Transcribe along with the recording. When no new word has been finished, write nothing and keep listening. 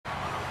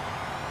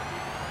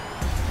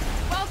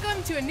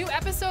welcome to a new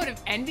episode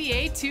of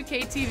NBA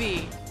 2K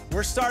TV.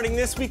 We're starting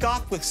this week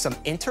off with some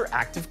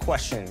interactive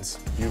questions.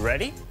 You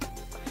ready?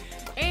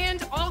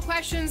 And all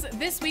questions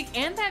this week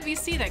and that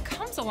VC that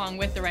comes along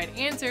with the right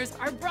answers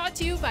are brought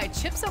to you by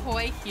Chips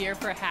Ahoy here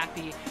for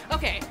Happy.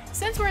 Okay,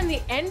 since we're in the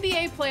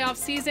NBA playoff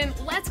season,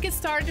 let's get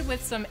started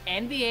with some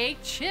NBA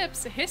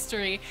Chips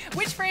history.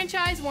 Which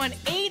franchise won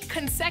 8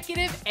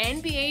 consecutive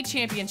NBA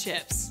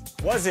championships?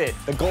 Was it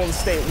the Golden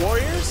State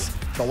Warriors,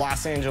 the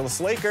Los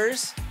Angeles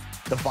Lakers,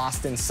 the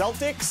Boston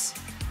Celtics,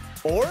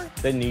 or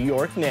the New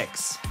York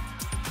Knicks?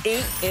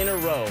 8 in a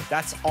row.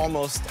 That's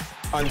almost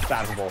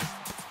unfathomable.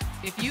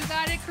 If you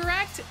got it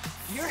correct,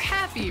 you're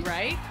happy,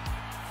 right?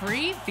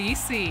 Free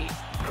VC.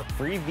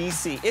 Free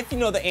VC. If you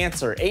know the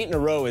answer, 8 in a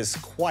row is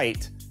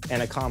quite an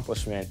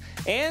accomplishment.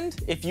 And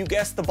if you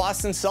guessed the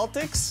Boston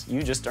Celtics,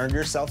 you just earned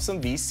yourself some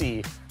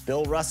VC.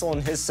 Bill Russell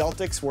and his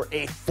Celtics were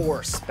a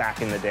force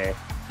back in the day.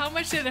 How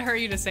much did it hurt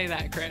you to say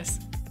that, Chris?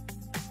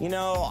 You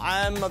know,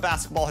 I'm a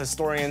basketball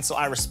historian, so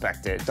I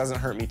respect it. It doesn't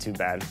hurt me too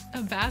bad.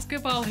 A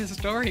basketball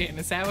historian,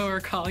 is that what we're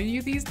calling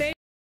you these days?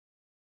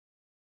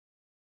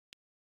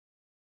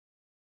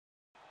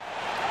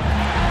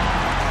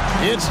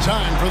 It's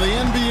time for the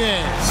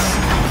NBA,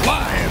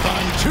 live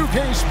on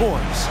 2K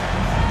Sports.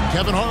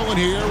 Kevin Harlan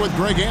here with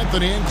Greg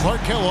Anthony and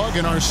Clark Kellogg,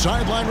 and our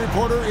sideline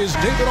reporter is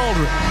David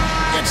Aldridge.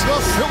 It's the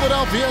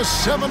Philadelphia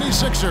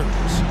 76ers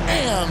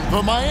and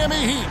the Miami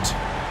Heat.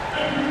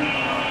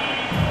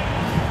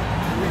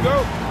 Here we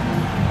go.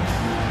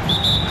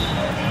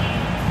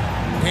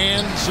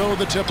 And so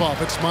the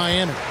tip-off, it's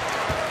Miami.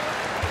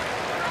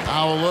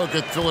 Now a look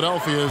at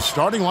Philadelphia's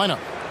starting lineup.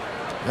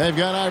 They've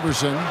got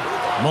Iverson.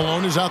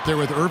 Malone is out there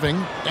with Irving,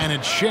 and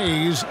it's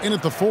Shays in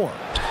at the 4.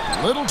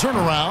 Little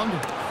turnaround.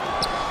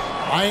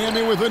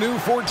 Miami with a new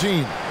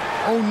 14.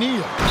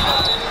 O'Neal.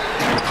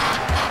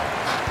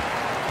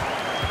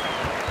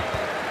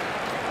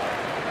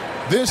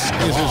 This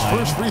is his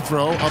first free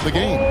throw of the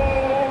game.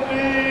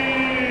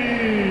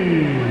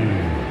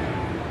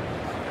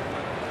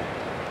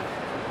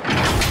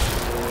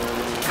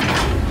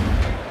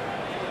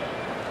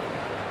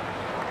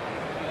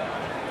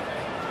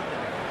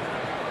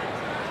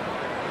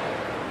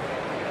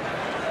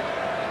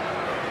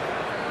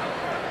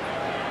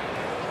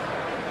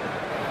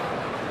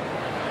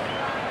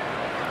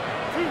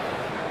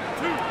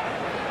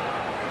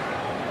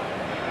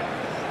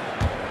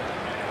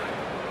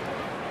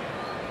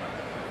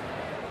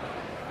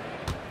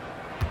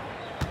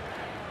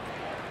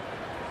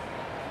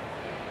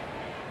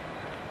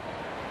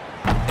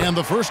 And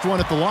the first one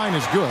at the line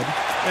is good.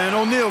 And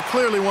O'Neal,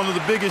 clearly one of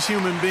the biggest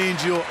human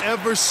beings you'll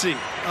ever see.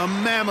 A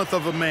mammoth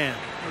of a man,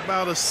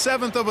 about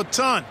 1/7 of a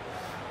ton,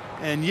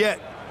 and yet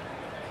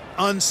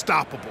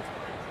unstoppable.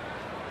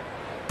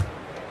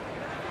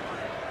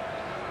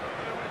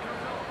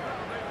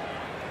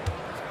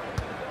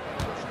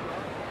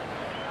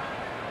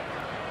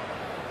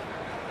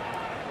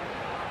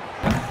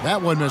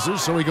 That one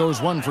misses, so he goes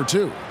 1 for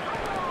 2.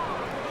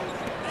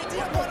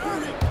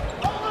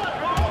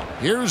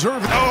 Here's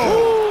Irving.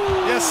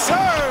 Oh, yes,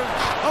 sir.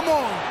 Come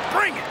on,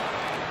 bring it.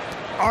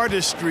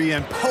 Artistry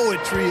and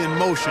poetry in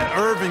motion.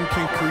 Irving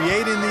can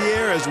create in the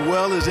air as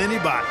well as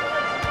anybody.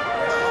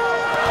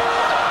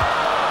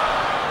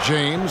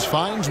 James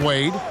finds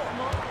Wade.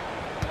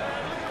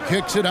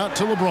 Kicks it out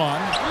to LeBron.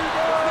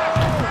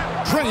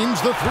 Drains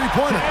the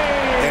three-pointer.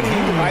 And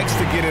he likes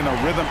to get in a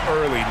rhythm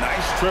early.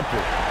 Nice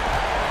triple.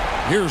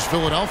 Here's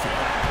Philadelphia.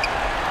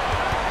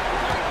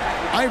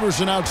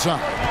 Iverson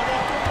outside.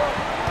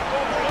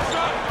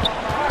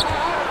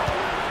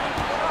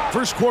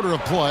 First quarter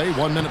of play,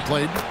 1 minute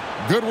played.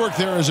 Good work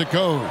there as it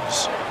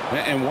goes.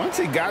 And once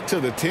he got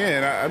to the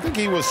 10, I think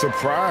he was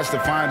surprised to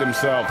find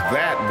himself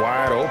that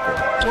wide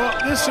open. Well,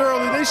 this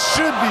early, they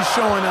should be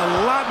showing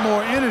a lot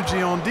more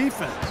energy on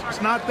defense.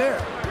 It's not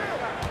there.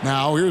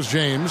 Now here's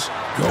James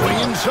going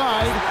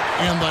inside,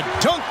 and the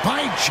dunk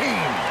by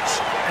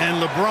James.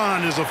 And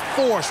LeBron is a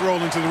force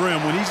rolling to the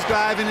rim. When he's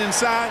diving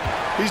inside,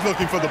 he's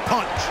looking for the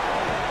punch.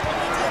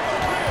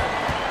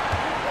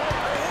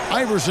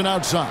 Iverson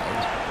outside.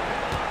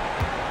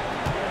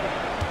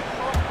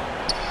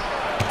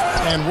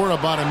 And we're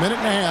about 1.5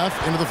 minutes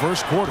into the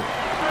first quarter.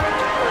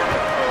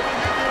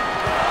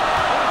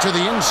 To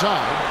the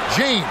inside,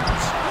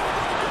 James.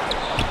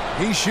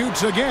 He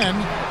shoots again.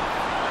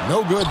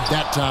 No good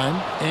that time.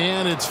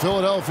 And it's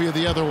Philadelphia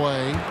the other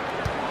way.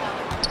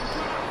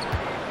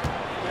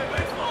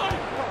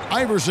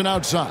 Iverson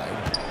outside.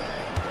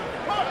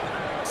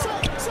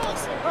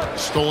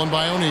 Stolen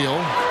by O'Neal.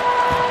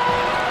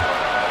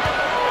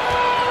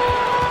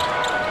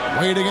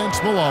 Wade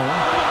against Malone.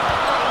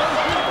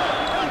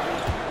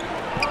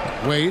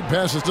 Wade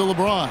passes to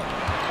LeBron.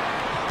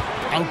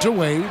 Out to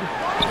Wade.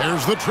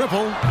 There's the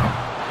triple.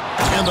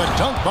 And the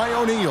dunk by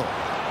O'Neal.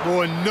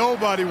 Boy,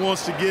 nobody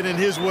wants to get in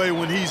his way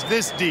when he's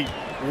this deep.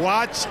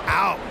 Watch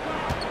out.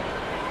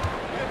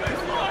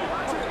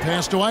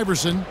 Pass to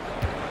Iverson.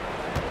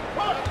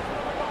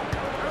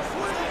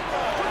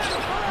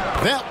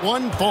 That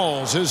one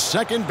falls. His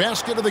second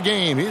basket of the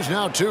game. He's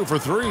now 2 for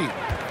 3.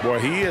 Boy,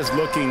 he is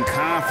looking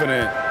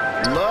confident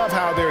Love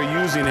how they're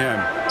using him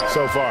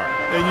so far.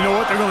 And you know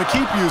what? They're going to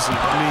keep using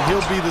him. I mean,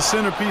 he'll be the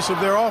centerpiece of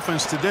their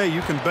offense today.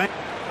 You can bank.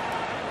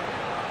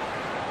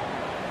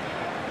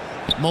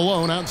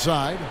 Malone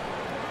outside.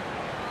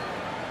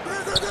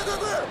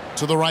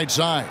 To the right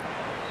side.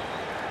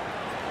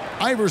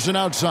 Iverson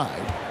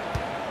outside.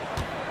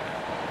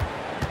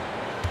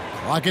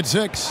 Clock at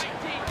 6.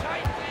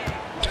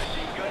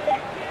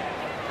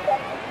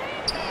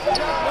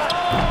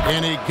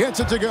 And he gets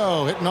it to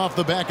go, hitting off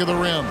the back of the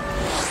rim.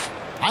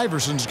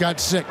 Iverson's got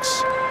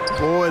 6.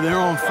 Boy, they're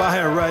on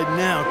fire right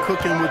now,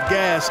 cooking with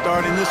gas,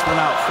 starting this one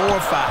out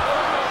 4-5.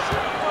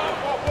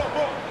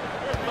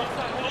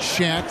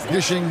 Shaq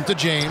dishing to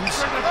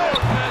James.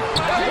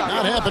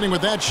 Not happening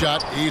with that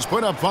shot. He's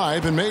put up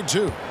 5 and made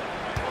 2.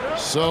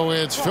 So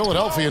it's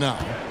Philadelphia now.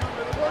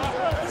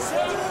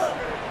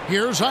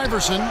 Here's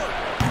Iverson.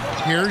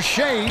 Here's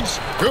Shays.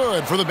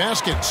 Good for the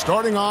basket.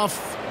 Starting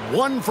off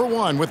 1 for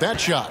 1 with that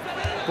shot.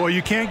 Boy,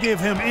 you can't give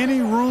him any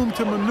room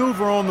to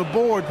maneuver on the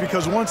board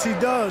because once he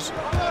does,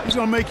 he's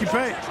going to make you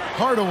pay.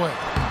 Hardaway.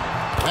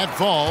 That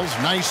falls.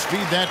 Nice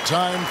speed that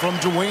time from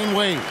Dwayne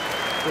Wade.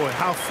 Boy,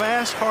 how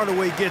fast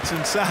Hardaway gets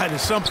inside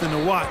is something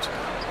to watch.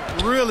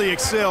 Really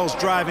excels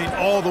driving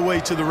all the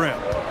way to the rim.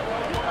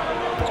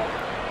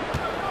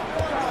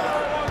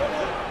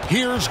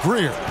 Here's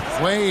Greer.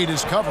 Wade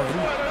is covering.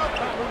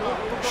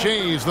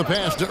 Shays the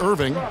pass to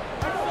Irving.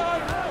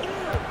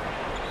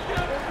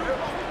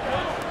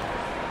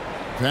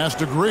 Pass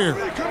to Greer.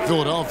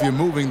 Philadelphia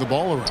moving the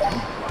ball around.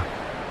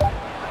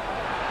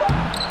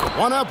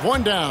 1 up,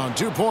 1 down.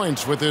 2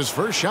 points with his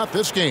first shot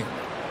this game.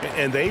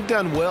 And they've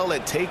done well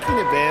at taking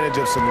advantage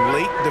of some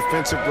late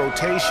defensive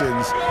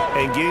rotations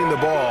and getting the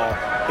ball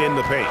in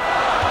the paint.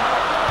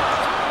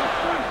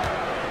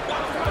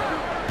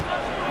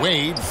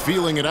 Wade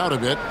feeling it out a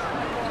bit.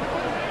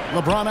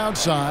 LeBron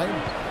outside.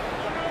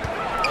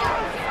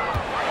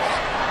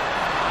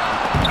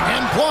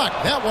 And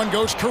blocked. That one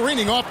goes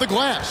careening off the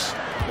glass.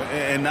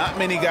 And not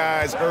many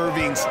guys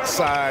Irving's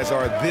size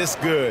are this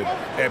good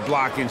at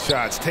blocking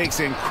shots. Takes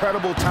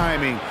incredible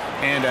timing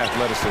and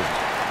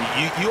athleticism.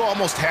 You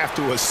almost have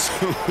to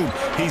assume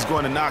he's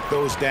going to knock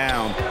those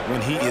down when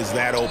he is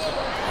that open.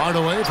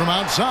 Hardaway from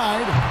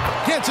outside.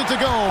 Gets it to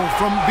go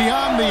from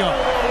beyond the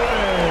arc.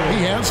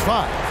 He has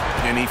 5.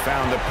 And he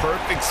found the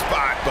perfect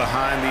spot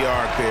behind the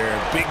arc there.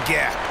 Big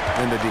gap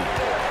in the D.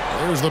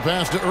 There's the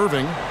pass to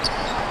Irving.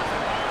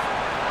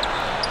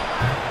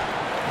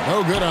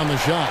 No good on the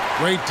shot.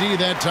 Great D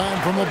that time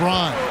from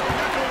LeBron.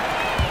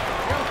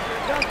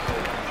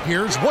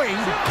 Here's Wade.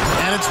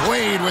 And it's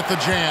Wade with the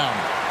jam.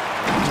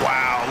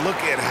 Wow, look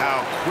at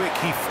how quick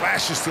he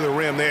flashes to the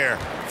rim there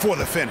for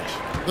the finish.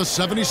 The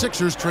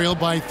 76ers trail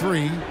by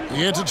 3. He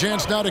gets a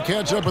chance now to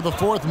catch up with the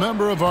 4th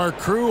member of our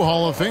crew,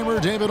 Hall of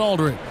Famer David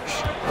Aldridge.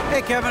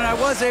 Hey, Kevin, I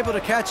was able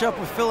to catch up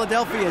with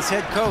Philadelphia's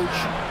head coach.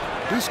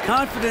 He's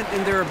confident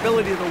in their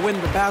ability to win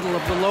the battle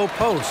of the low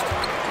post.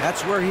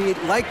 That's where he'd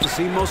like to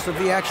see most of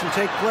the action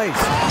take place.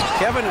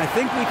 Kevin, I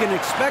think we can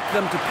expect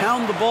them to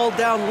pound the ball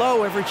down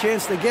low every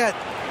chance they get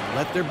and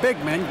let their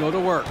big men go to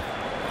work.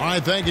 All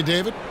right, thank you,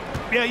 David.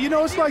 Yeah, you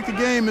know, it's like the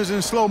game is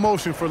in slow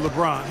motion for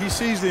LeBron. He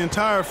sees the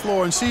entire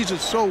floor and sees it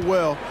so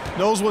well,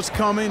 knows what's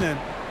coming, and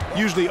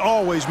usually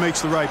always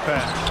makes the right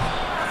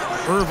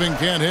pass. Irving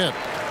can't hit.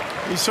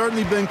 He's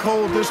certainly been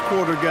cold this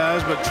quarter,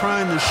 guys, but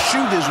trying to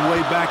shoot his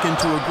way back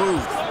into a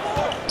groove.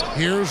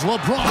 Here's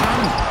LeBron,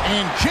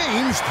 and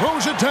James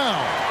throws it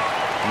down.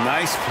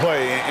 Nice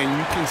play, and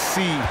you can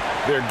see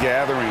they're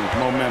gathering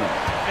momentum.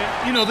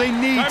 And, you know, they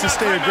need to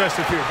stay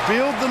aggressive here.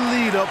 Build the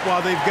lead up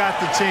while they've got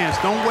the chance.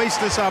 Don't waste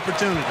this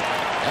opportunity.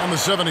 And the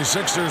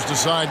 76ers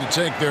decide to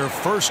take their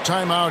first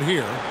time out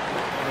here.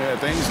 Yeah,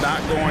 things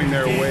not going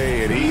their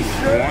way, and he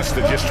wants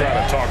to just try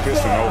to talk this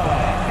one over.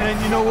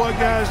 And you know what,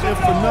 guys? If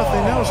for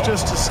nothing else,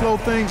 just to slow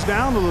things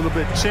down a little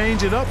bit,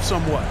 change it up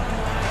somewhat.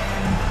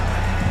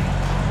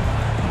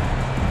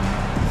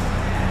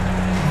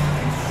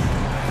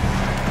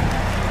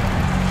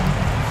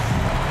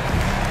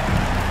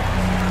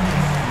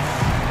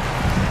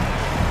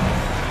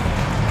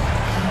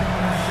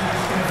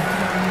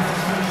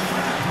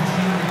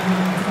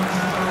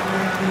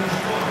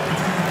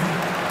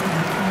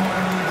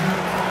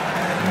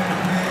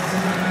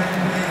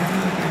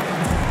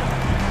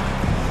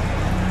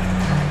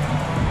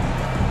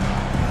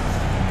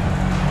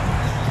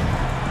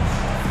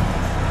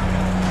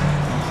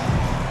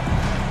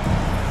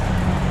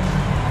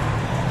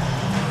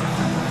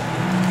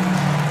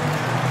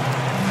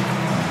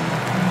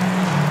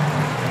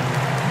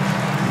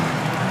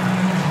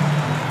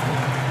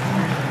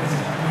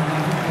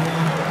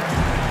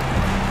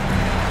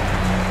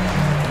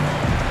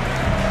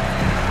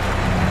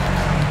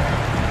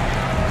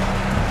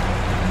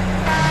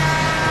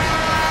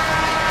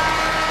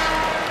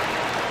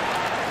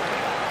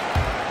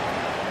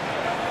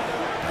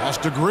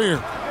 To Greer.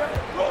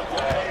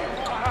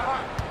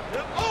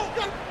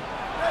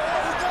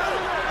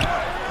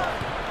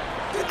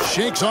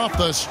 Shakes off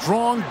the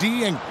strong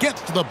D and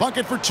gets to the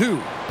bucket for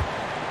 2.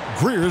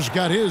 Greer's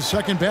got his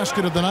second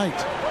basket of the night.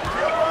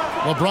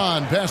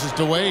 LeBron passes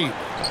to Wade.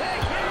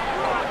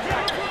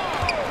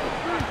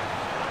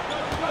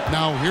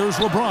 Now here's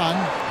LeBron.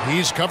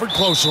 He's covered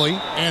closely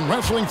and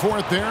wrestling for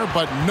it there,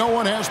 but no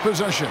one has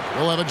possession.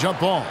 He'll have a jump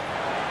ball.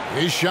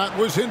 His shot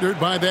was hindered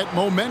by that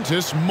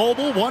momentous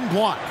mobile one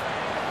block.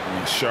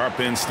 Sharp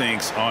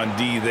instincts on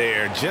D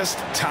there. Just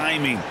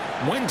timing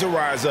when to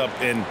rise up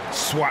and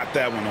swat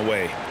that one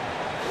away.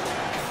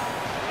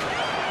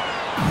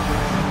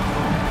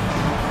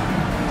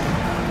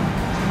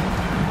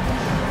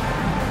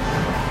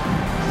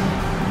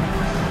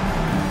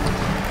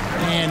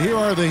 And here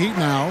are the Heat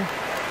now.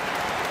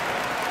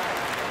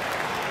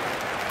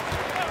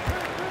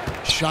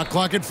 Shot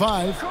clock at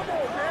 5.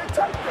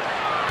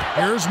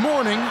 Here's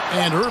Mourning,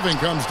 and Irving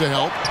comes to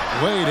help.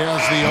 Wade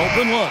has the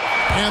open look,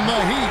 and the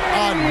Heat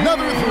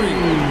another 3.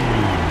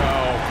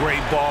 Oh,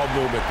 great ball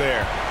movement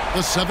there.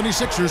 The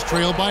 76ers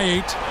trail by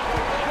 8.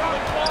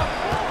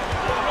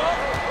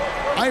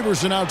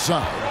 Iverson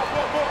outside.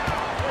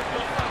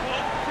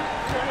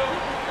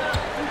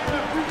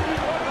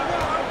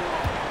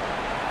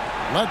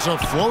 Lets a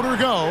floater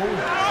go.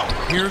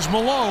 Here's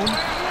Malone.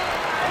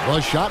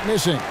 The shot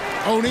missing.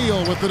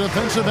 O'Neal with the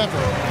defensive effort.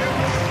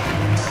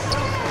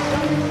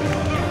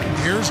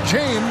 Here's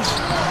James.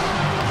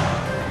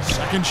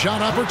 Second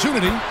shot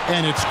opportunity,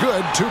 and it's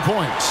good. 2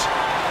 points.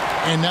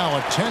 And now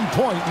a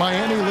 10-point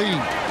Miami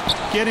lead.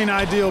 Getting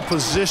ideal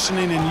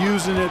positioning and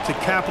using it to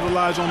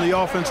capitalize on the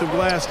offensive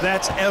glass,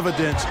 that's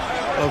evidence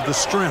of the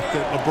strength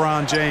that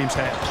LeBron James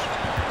has.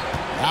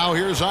 Now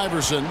here's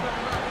Iverson.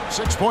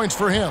 6 points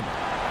for him.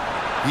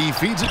 He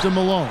feeds it to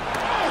Malone.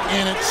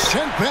 And it's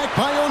sent back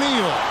by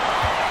O'Neal.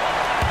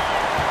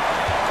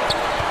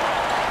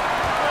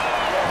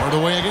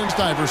 Hardaway against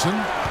Iverson.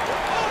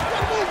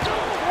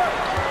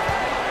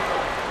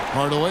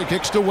 Hardaway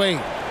kicks to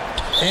Wade.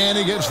 And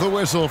he gets the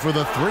whistle for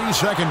the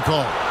 3-second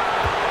call.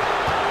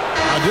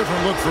 A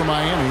different look for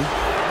Miami.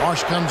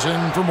 Bosh comes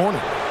in for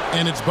Mourning.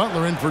 And it's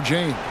Butler in for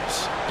James.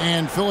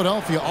 And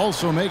Philadelphia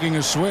also making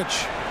a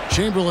switch.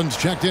 Chamberlain's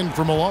checked in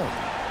for Malone.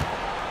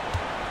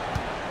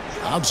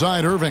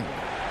 Outside Irving.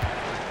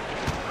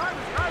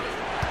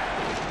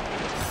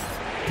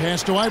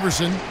 Pass to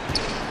Iverson.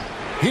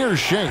 Here's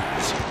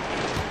Shays.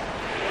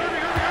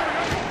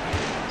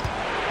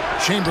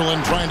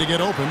 Chamberlain trying to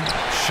get open.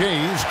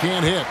 Shays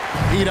can't hit.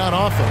 Heat on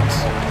offense.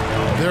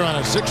 They're on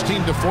a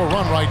 16-4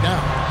 run right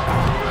now.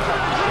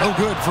 No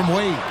good from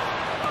Wade.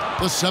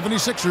 The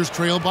 76ers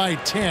trail by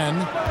 10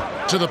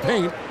 to the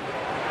paint.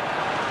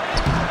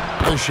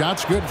 The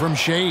shot's good from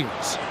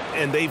Shays.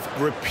 And they've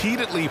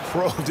repeatedly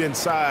probed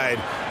inside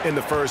in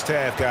the first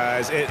half,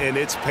 guys, and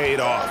it's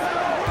paid off.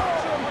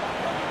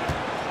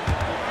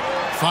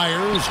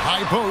 Fires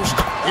high post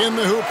in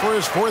the hoop for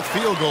his 4th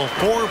field goal.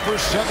 4 for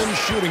 7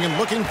 shooting and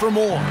looking for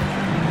more.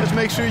 Just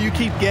make sure you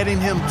keep getting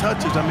him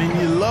touches. I mean,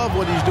 you love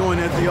what he's doing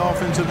at the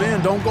offensive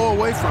end. Don't go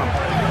away from it.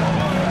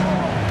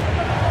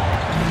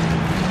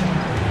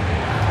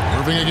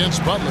 Irving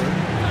against Butler.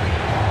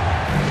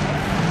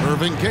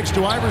 Irving kicks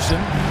to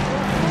Iverson.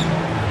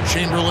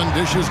 Chamberlain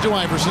dishes to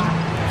Iverson.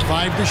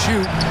 5 to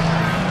shoot.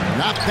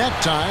 Not that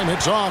time.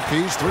 It's off.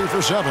 He's 3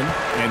 for 7.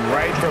 And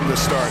right from the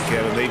start,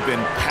 Kevin, they've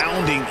been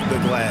pounding the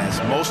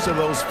glass. Most of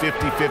those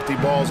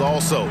 50-50 balls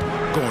also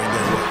going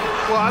their way.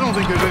 Well, I don't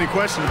think there's any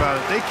question about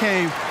it. They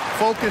came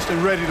focused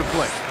and ready to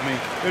play. I mean,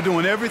 they're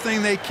doing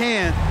everything they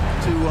can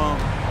to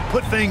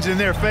put things in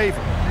their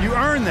favor. You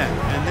earn that,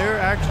 and they're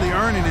actually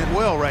earning it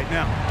well right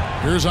now.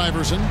 Here's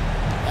Iverson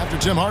after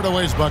Tim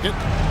Hardaway's bucket.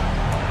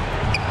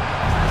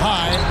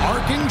 High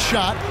arcing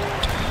shot.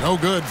 No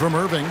good from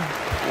Irving.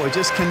 Boy,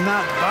 just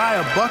cannot buy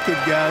a bucket,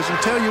 guys. And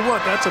tell you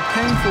what, that's a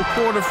painful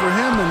quarter for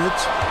him, and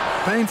it's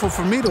painful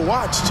for me to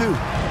watch, too.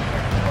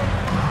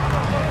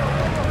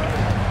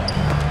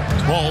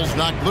 Ball's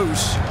knocked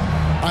loose.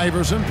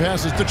 Iverson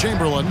passes to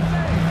Chamberlain.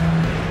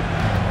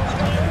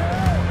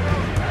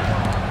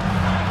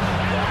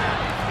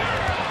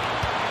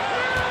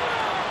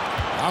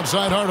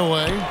 Outside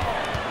Hardaway.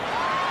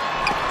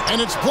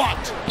 And it's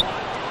blocked.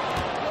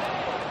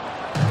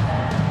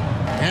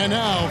 And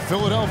now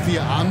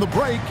Philadelphia on the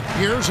break.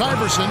 Here's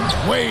Iverson.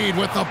 Wade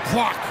with the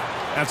block.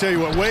 I'll tell you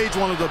what, Wade's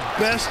one of the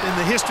best in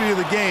the history of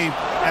the game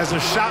as a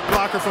shot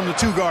blocker from the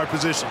 2-guard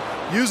position,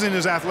 using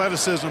his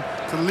athleticism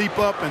to leap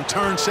up and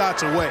turn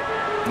shots away.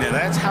 Now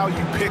that's how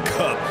you pick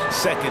up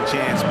second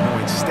chance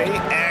points. Stay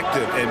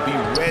active and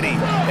be ready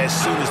as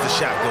soon as the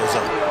shot goes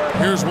up.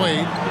 Here's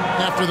Wade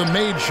after the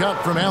made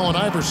shot from Allen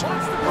Iverson.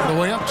 All the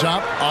way up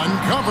top,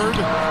 uncovered,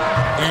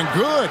 and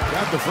good.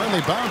 Got the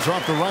friendly bounce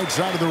off the right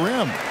side of the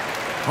rim.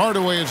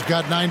 Hardaway has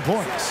got 9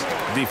 points.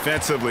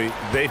 Defensively,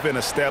 they've been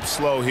a step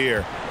slow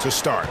here to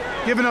start.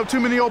 Giving up too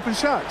many open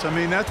shots. I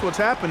mean, that's what's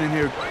happening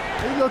here.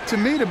 They look to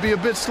me to be a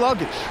bit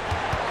sluggish.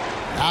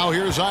 Now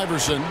here's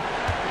Iverson.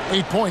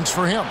 8 points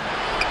for him.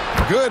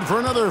 Good for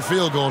another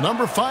field goal.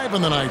 Number 5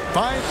 in the night.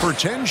 5 for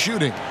 10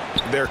 shooting.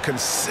 They're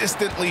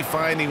consistently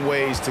finding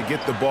ways to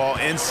get the ball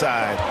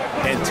inside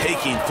and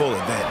taking full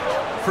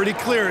advantage. Pretty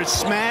clear. It's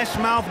smash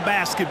mouth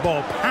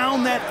basketball.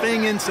 Pound that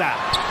thing inside.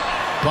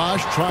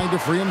 Bosch trying to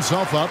free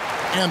himself up.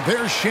 And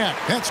there's Shaq.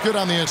 That's good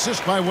on the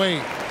assist by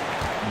Wade.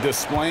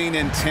 Displaying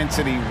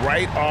intensity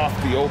right off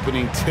the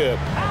opening tip,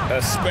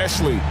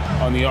 especially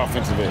on the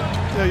offensive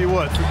end. Tell you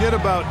what, forget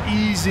about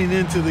easing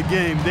into the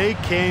game. They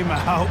came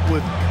out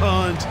with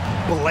guns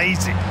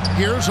blazing.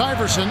 Here's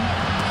Iverson.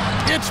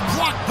 It's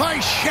blocked by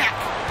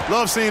Shaq.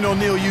 Love seeing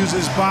O'Neal use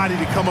his body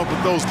to come up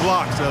with those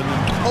blocks. An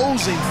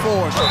imposing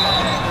force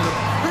and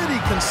a pretty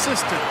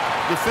consistent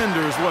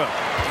defender as well.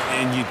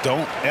 And you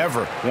don't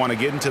ever want to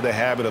get into the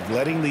habit of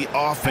letting the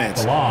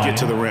offense get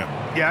to the rim.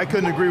 Yeah, I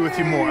couldn't agree with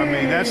you more. I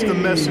mean, that's the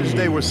message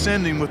they were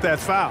sending with that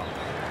foul.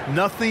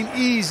 Nothing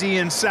easy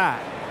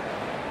inside.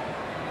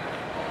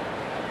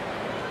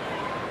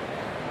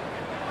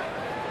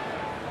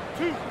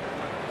 Two.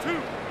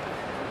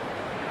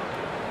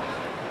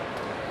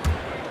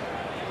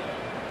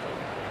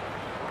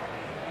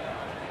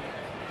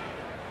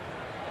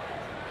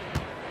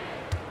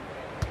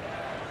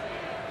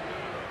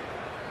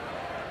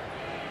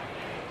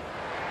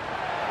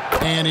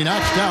 And he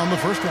knocks down the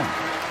first one.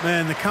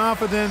 Man, the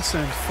confidence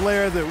and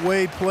flair that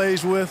Wade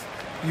plays with,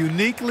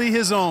 uniquely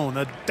his own,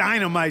 a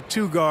dynamite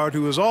two-guard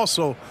who is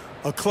also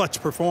a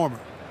clutch performer.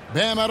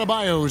 Bam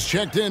Adebayo's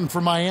checked in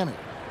for Miami.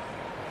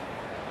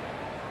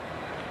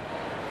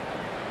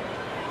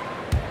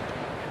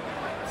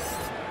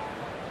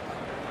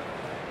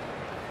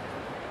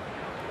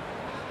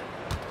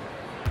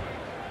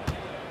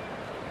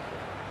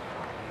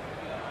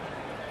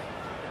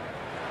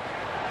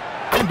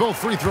 And both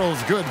free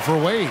throws good for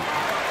Wade.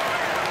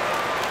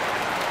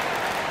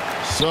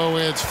 So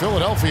it's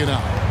Philadelphia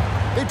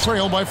now. They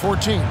trail by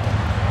 14.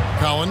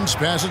 Collins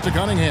passes to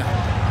Cunningham.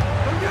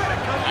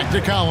 Back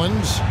to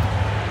Collins.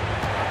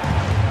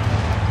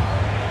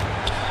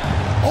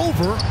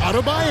 Over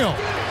Adebayo.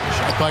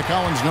 Shot by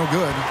Collins, no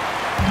good.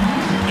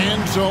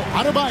 And so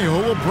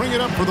Adebayo will bring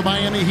it up for the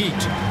Miami Heat.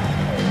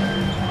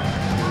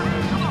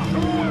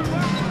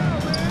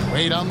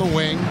 Wade on the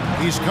wing.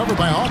 He's covered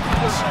by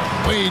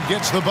Hawkins. Wade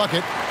gets the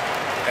bucket.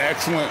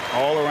 Excellent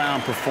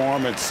all-around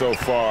performance so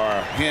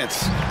far,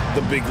 hence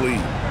the big lead.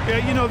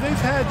 Yeah, you know, they've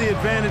had the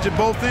advantage at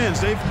both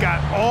ends. They've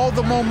got all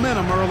the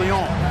momentum early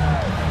on.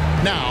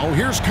 Now,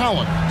 here's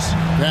Collins.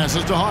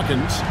 Passes to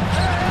Hawkins.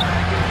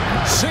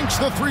 Sinks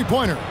the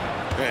three-pointer.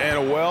 And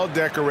a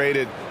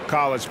well-decorated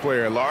college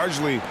player,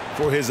 largely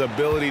for his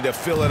ability to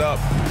fill it up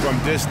from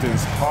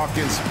distance.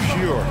 Hawkins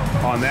pure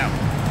on that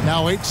one.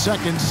 Now 8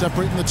 seconds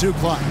separating the two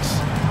clocks.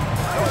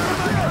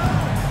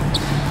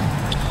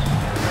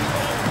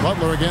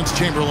 Butler against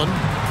Chamberlain.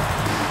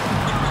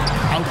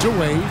 Out to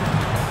Wade.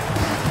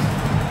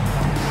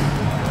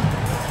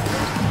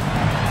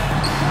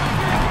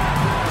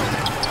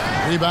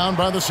 Rebound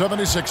by the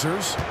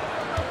 76ers.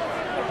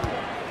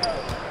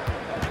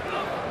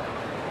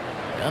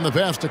 And the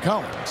pass to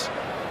Collins.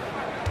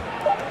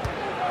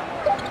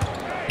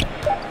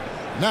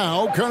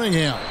 Now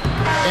Cunningham.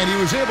 And he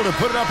was able to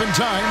put it up in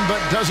time, but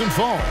doesn't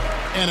fall.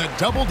 And a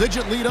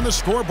double-digit lead on the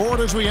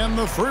scoreboard as we end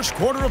the first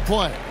quarter of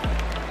play.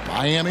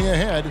 Miami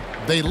ahead.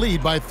 They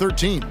lead by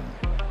 13.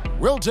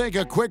 We'll take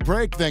a quick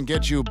break, then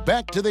get you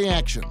back to the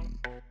action.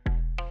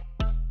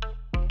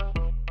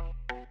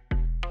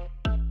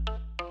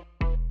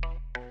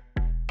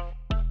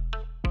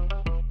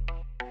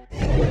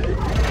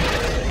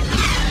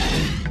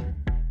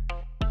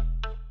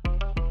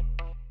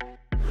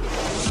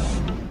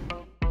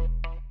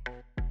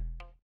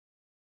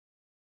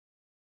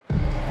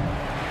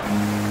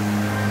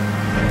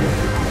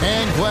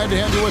 Glad to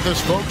have you with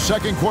us, folks.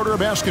 Second quarter of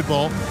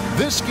basketball.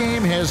 This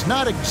game has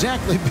not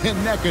exactly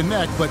been neck and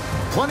neck, but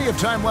plenty of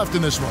time left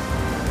in this one.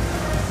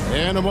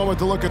 And a moment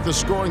to look at the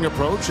scoring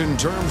approach in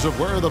terms of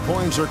where the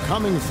points are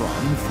coming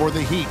from for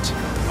the Heat.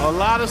 A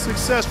lot of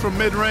success from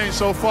mid-range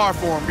so far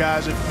for them,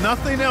 guys. If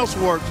nothing else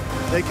works,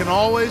 they can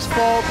always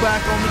fall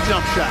back on the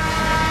jump shot.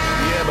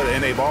 Yeah,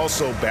 and they've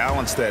also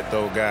balanced that,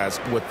 though, guys,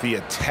 with the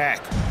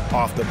attack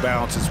off the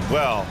bounce as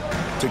well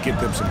to get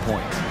them some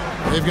points.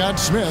 They've got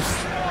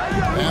Smith.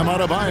 Bam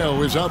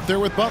Adebayo is out there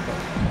with Butler.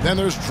 Then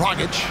there's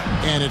Dragic,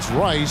 and it's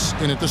Rice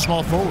in at the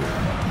small forward.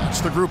 That's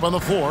the group on the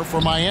floor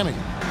for Miami.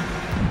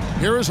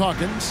 Here is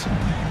Hawkins.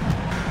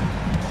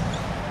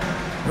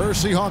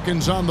 Hersey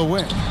Hawkins on the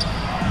wing.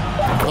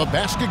 The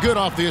basket good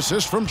off the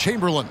assist from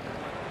Chamberlain.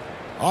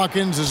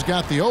 Hawkins has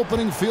got the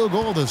opening field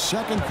goal of the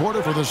second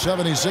quarter for the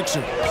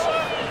 76ers.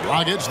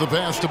 Dragic the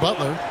pass to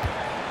Butler.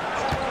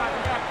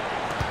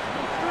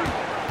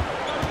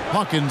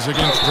 Hawkins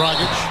against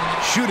Dragic.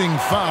 Shooting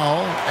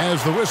foul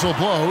as the whistle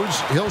blows.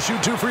 He'll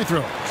shoot 2 free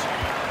throws.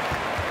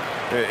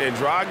 And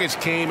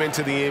Dragic came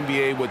into the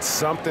NBA with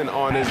something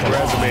on his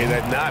resume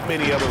that not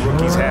many other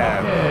rookies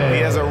have. He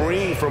has a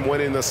ring from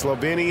winning the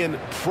Slovenian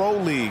Pro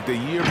League the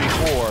year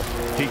before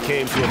he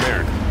came to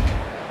America.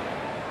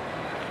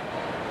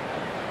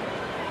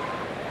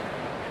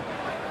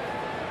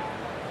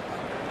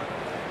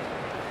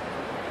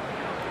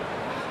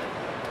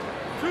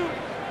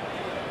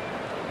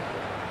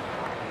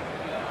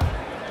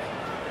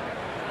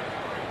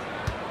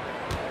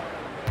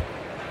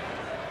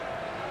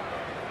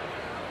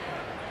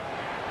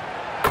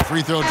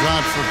 free throw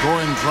drops for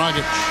Goran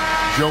Dragic.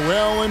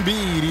 Joel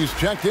Embiid, he's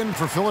checked in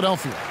for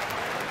Philadelphia.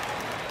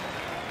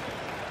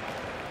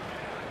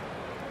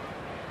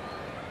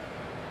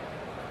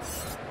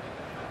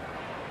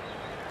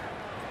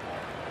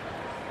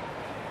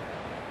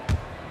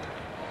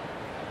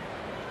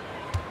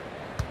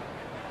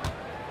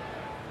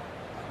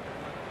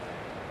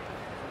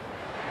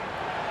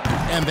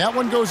 And that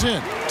one goes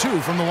in. 2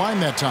 from the line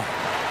that time.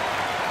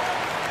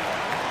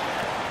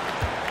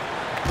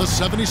 The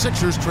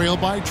 76ers trail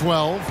by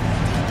 12.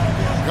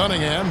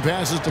 Cunningham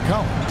passes to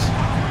Collins.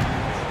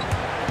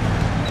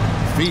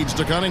 Feeds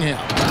to Cunningham.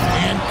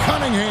 And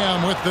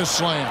Cunningham with the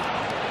slam.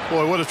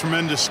 Boy, what a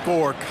tremendous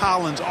score.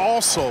 Collins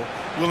also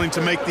willing to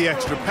make the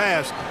extra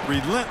pass.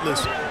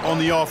 Relentless on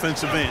the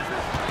offensive end.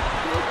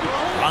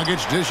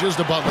 Dragic dishes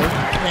to Butler.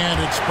 And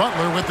it's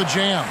Butler with the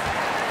jam.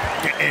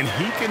 And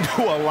he can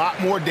do a lot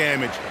more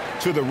damage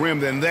to the rim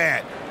than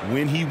that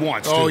when he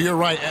wants to. Oh, you're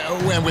right.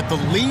 And with the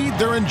lead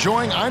they're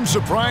enjoying, I'm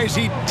surprised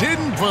he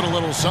didn't put a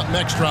little something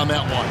extra on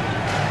that one.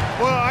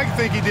 Well, I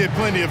think he did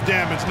plenty of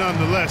damage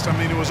nonetheless. I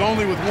mean, it was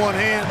only with one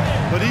hand,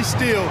 but he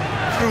still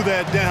threw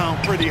that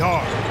down pretty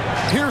hard.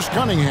 Here's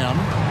Cunningham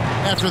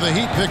after the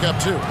Heat pick up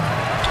 2.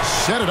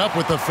 Set it up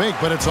with the fake,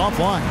 but it's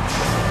offline.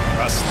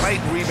 A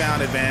slight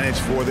rebound advantage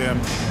for them.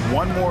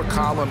 One more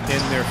column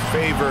in their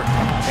favor,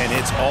 and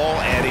it's all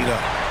adding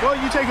up. Well,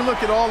 you take a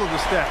look at all of the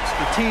stats,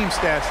 the team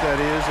stats, that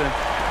is, and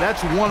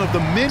that's one of the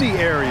many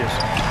areas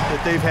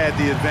that they've had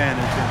the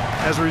advantage. And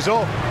as a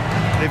result,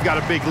 they've got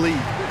a big lead.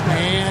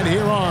 And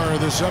here are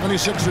the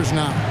 76ers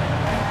now.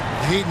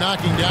 Heat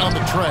knocking down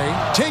the tray,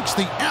 takes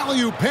the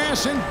alley-oop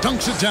pass and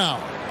dunks it down.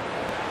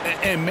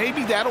 And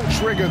maybe that'll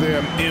trigger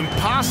them.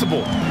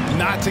 Impossible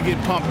not to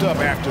get pumped up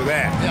after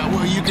that. Yeah,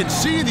 well, you can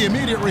see the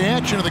immediate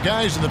reaction of the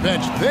guys on the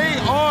bench. They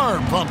are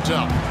pumped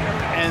up.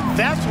 And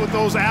that's what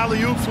those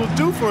alley-oops will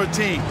do for a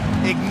team.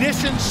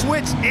 Ignition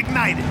switch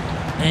ignited.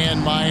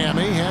 And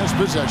Miami has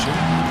possession.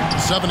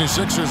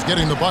 76ers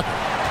getting the bucket.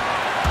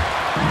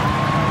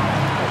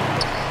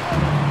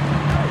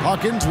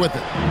 Hawkins with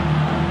it.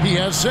 He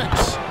has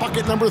 6.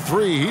 Bucket number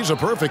 3. He's a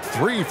perfect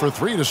 3 for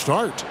 3 to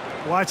start.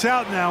 Watch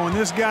out now. When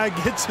this guy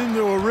gets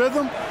into a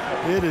rhythm,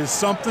 it is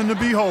something to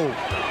behold.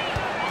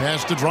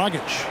 Pass to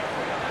Dragic.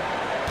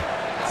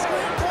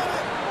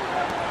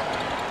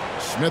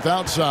 Smith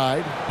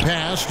outside.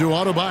 Pass to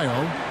Adebayo.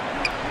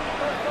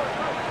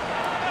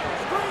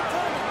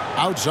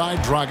 Outside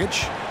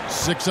Dragic.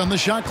 6 on the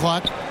shot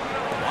clock.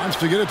 Wants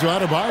to get it to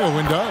Adebayo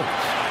and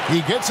does.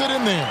 He gets it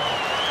in there.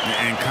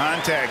 And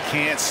contact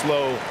can't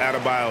slow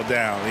Adebayo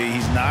down.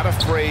 He's not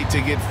afraid to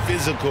get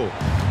physical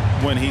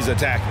when he's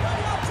attacking.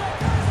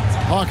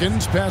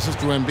 Hawkins passes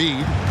to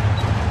Embiid.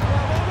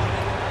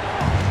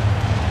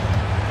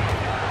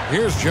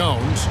 Here's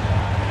Jones.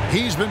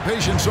 He's been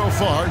patient so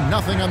far.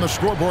 Nothing on the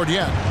scoreboard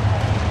yet.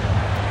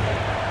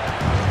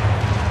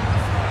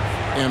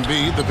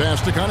 Embiid, the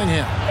pass to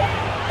Cunningham.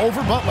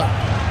 Over Butler.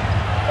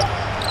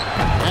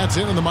 That's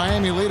it, and the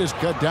Miami lead is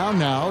cut down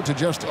now to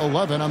just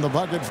 11 on the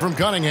bucket from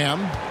Cunningham.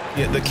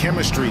 Yeah, the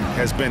chemistry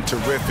has been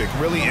terrific.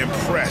 Really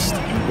impressed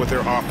with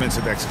their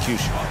offensive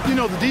execution. You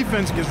know, the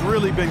defense has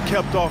really been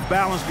kept off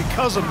balance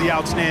because of the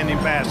outstanding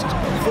passes.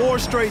 4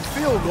 straight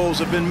field goals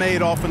have been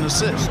made off an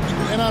assist.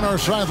 And on our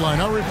sideline,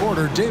 our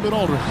reporter, David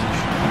Aldridge.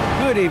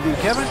 Good evening,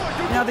 Kevin.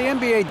 Now, the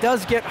NBA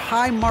does get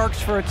high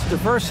marks for its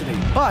diversity,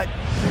 but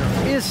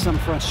there is some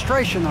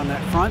frustration on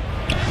that front.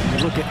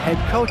 You look at head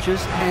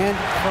coaches and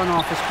front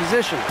office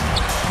positions.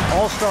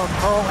 All-star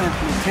Karl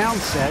Anthony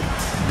Towns said,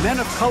 men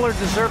of color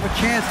deserve a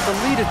chance to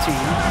lead a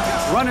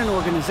team, run an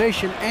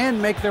organization,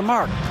 and make their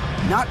mark.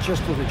 Not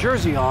just with a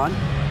jersey on,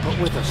 but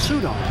with a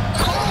suit on.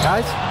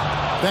 Guys?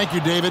 Thank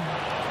you, David.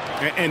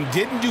 And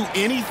didn't do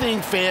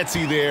anything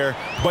fancy there,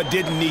 but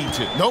didn't need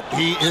to. Nope,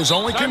 he is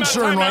only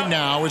concerned right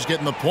now is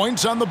getting the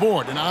points on the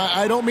board. And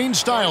I don't mean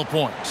style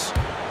points.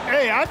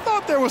 Hey, I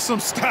thought there was some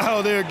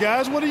style there,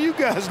 guys. What are you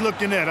guys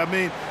looking at? I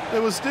mean,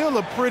 it was still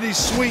a pretty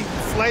sweet,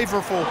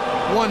 flavorful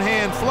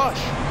one-hand flush.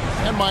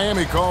 And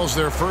Miami calls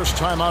their first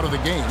time out of the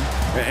game.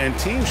 And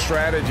team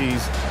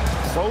strategies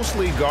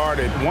closely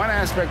guarded. One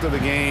aspect of the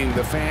game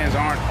the fans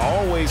aren't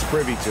always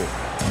privy to.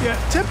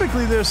 Yeah,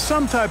 typically there's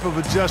some type of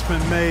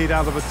adjustment made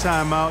out of a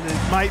timeout.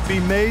 It might be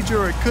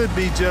major, or it could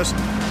be just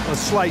a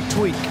slight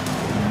tweak.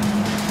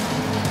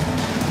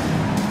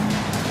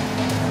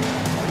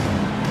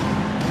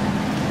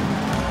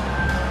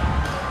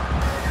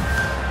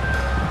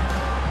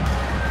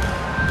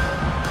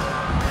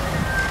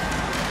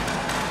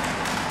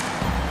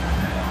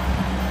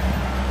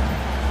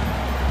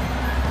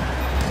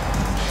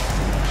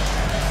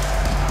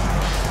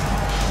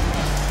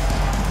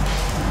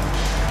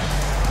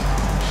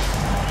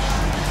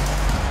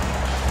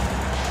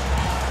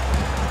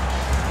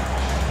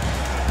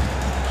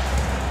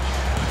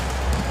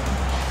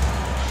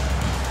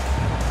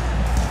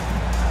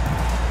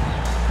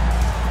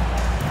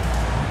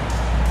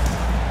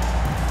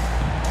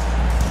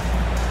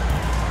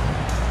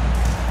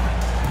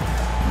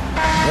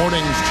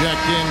 Morning's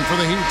checked in for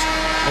the Heat.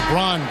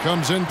 LeBron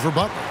comes in for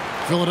Butler.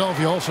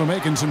 Philadelphia also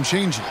making some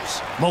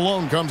changes.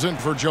 Malone comes in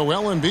for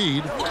Joel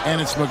Embiid,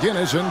 and it's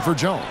McGinnis in for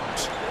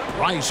Jones.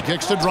 Rice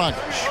kicks to Dragic.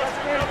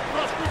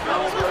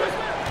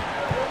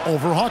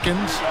 Over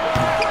Hawkins.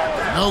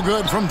 No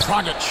good from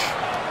Dragic.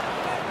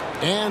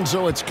 And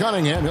so it's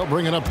Cunningham. He'll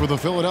bring it up for the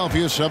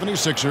Philadelphia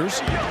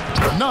 76ers.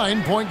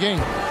 9-point game.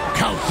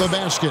 Count the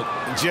basket.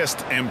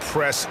 Just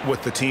impressed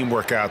with the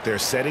teamwork out there,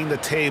 setting the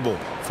table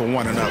for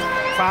one another.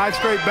 5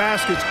 straight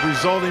baskets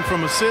resulting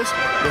from assists.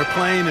 They're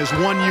playing as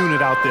one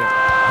unit out there.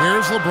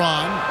 Here's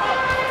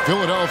LeBron.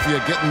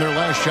 Philadelphia getting their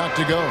last shot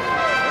to go.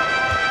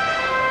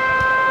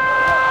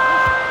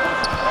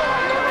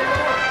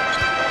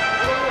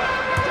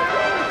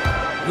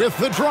 With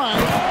the drive,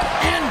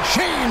 and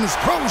James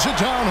throws it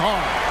down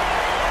hard.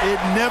 It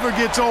never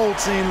gets old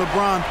seeing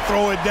LeBron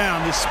throw it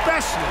down,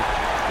 especially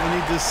when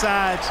he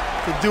decides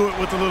to do it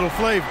with a little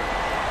flavor.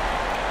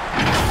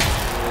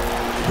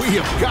 We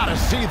have got to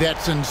see that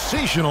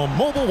sensational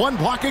mobile one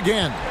block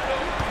again.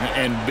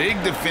 And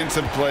big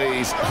defensive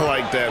plays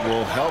like that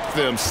will help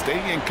them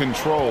stay in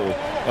control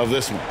of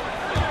this one.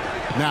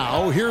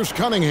 Now, here's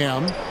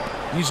Cunningham.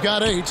 He's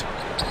got 8.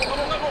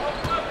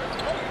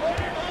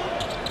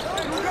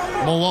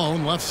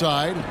 Malone, left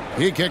side.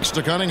 He kicks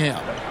to Cunningham.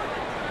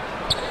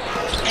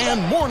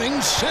 And Mourning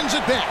sends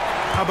it back.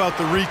 How about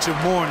the reach of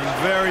Mourning?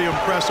 Very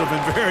impressive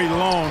and very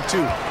long,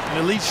 too. An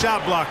elite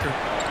shot blocker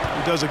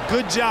who does a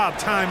good job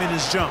timing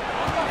his jump.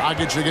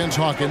 Dragic against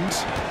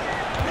Hawkins.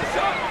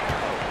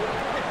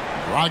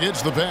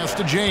 Dragic the pass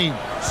to James.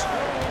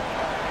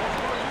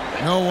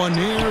 No one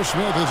near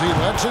Smith as he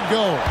lets it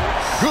go.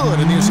 Good,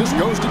 and the assist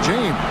goes to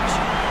James.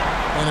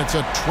 And it's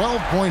a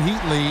 12-point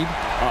Heat lead.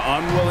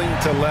 Unwilling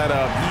to let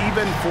up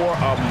even for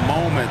a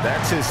moment.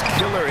 That's his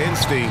killer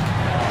instinct,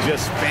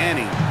 just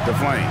fanning the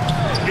flame.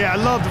 Yeah, I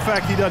love the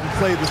fact he doesn't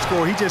play the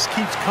score. He just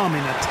keeps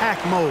coming,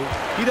 attack mode.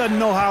 He doesn't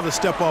know how to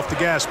step off the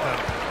gas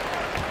pedal.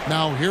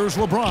 Now here's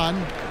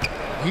LeBron.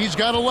 He's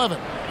got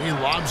 11. He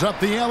lobs up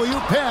the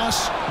alley-oop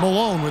pass.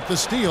 Malone with the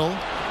steal.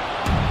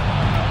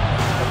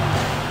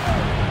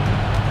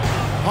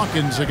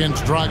 Hawkins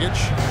against Dragic.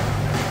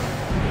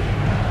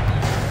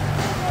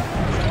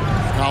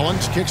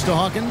 Collins kicks to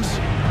Hawkins.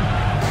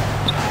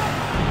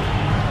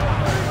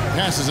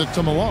 Passes it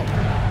to Malone.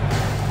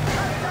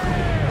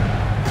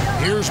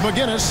 Here's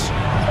McGinnis.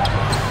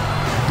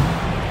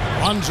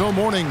 Lonzo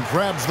Mourning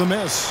grabs the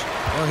miss.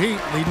 The Heat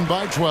leading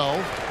by 12.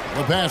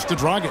 The pass to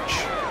Dragic.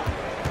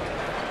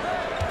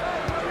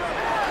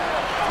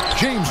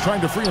 James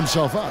trying to free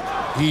himself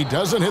up. He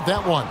doesn't hit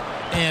that one.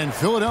 And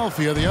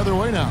Philadelphia the other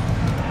way now.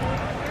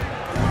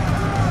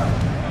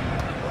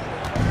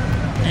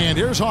 And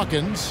here's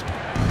Hawkins.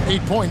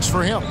 8 points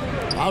for him.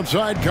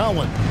 Outside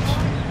Collins.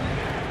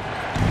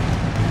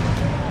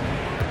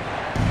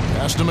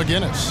 Pass to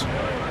McGinnis.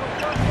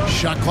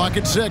 Shot clock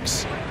at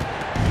 6.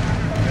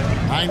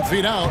 9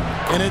 feet out,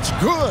 and it's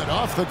good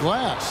off the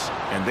glass.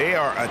 And they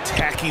are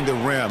attacking the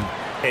rim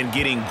and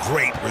getting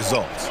great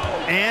results.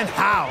 And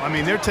how? I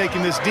mean, they're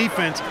taking this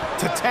defense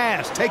to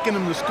task, taking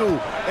them to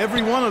school.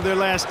 Every one of their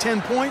last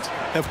 10 points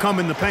have come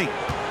in the paint.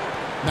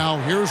 Now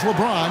here's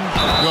LeBron.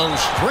 Goes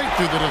straight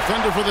through the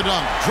defender for the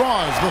dunk.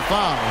 Draws the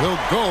foul. He'll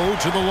go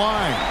to the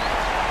line.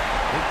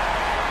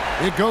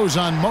 It goes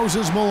on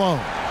Moses Malone.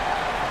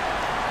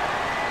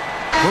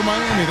 For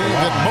Miami, they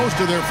hit most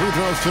of their free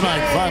throws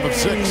tonight, 5 of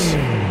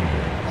 6.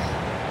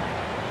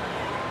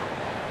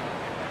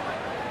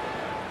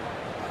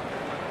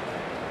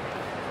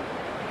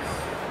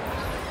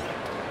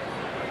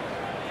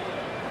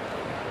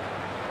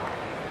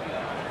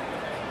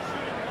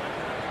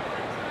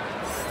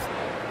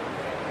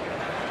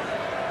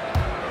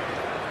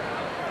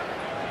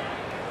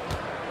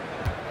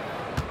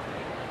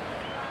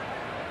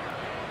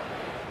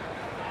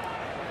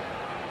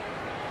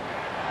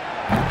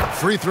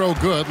 Free throw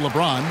good,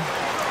 LeBron.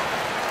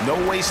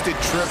 No wasted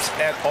trips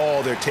at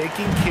all. They're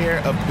taking care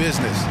of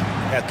business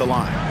at the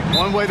line.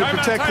 One way to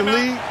protect the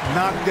lead,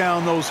 knock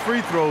down those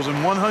free throws, and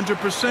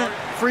 100%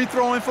 free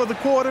throwing for the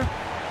quarter,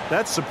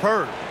 that's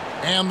superb.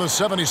 And the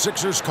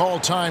 76ers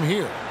call time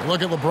here.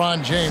 Look at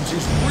LeBron James.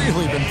 He's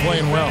really been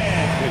playing well.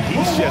 And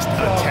he's just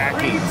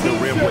attacking the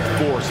rim with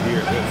force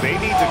here. They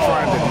need to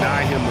try and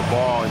deny him the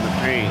ball in the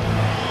paint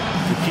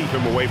to keep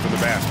him away from the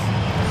basket.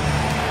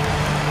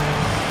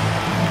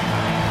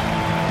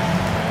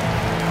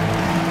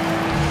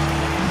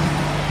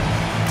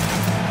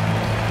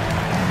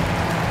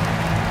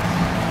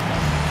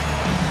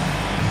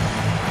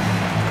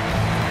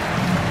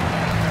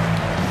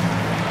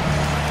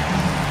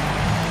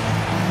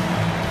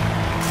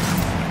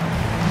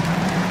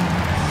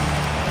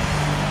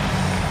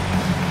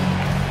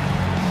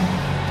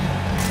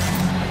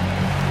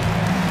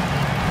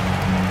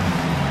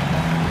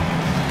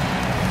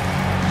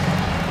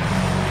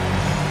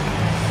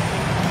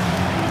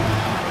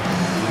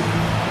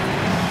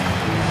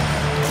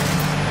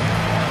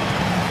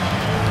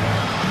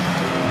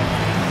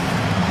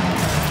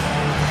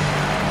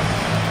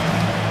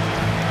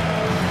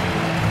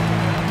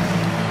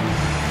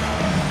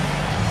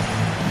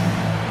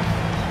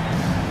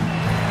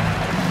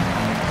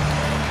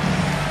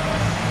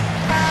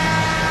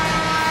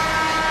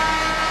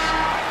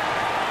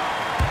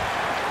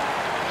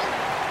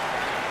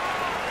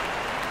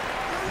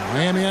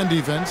 Miami on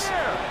defense.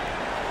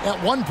 At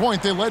one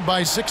point, they led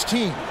by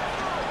 16.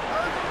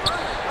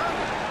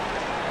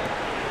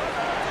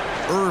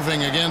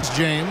 Irving against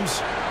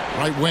James.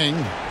 Right wing.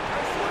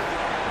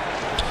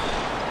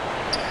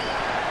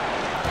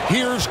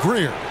 Here's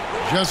Greer.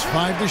 Just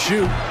 5 to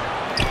shoot.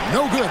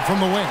 No good from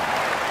the wing.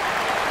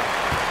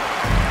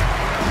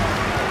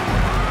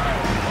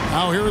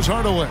 Now here's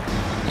Hardaway.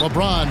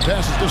 LeBron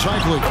passes to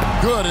Cycli.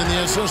 Good, and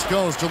the assist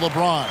goes to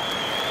LeBron.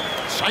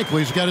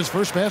 Cycli's got his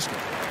first basket.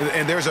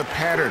 And there's a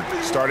pattern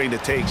starting to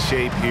take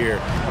shape here.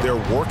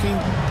 They're working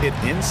it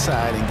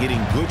inside and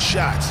getting good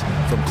shots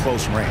from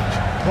close range.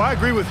 Well, I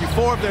agree with you.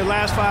 4 of their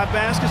last 5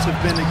 baskets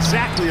have been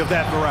exactly of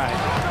that variety.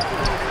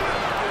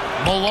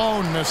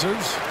 Malone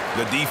misses.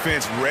 The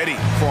defense ready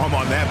for him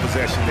on that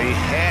possession. They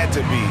had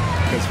to be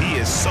because he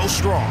is so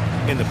strong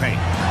in the paint.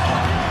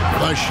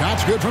 The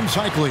shot's good from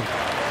Cycli.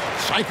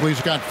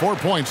 Cycli's got 4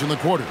 points in the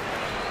quarter.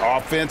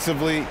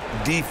 Offensively,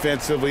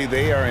 defensively,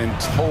 they are in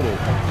total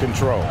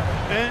control.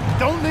 And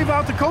don't leave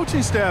out the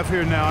coaching staff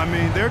here now. I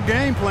mean, their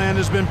game plan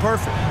has been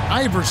perfect.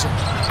 Iverson,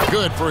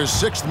 good for his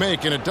 6th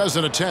make in a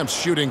dozen attempts,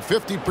 shooting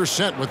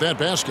 50% with that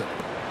basket.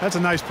 That's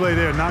a nice play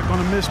there. Not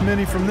going to miss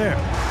many from there.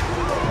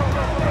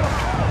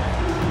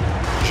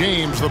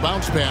 James, the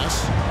bounce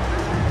pass.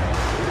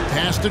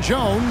 Pass to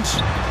Jones.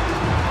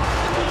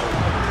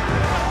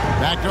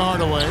 Back to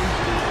Hardaway.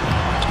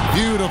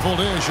 Beautiful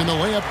dish, and the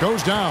layup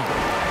goes down.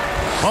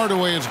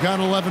 Hardaway has got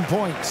 11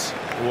 points.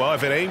 Well,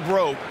 if it ain't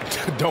broke,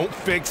 don't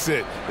fix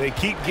it. They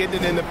keep getting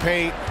it in the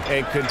paint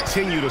and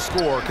continue to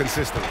score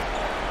consistently.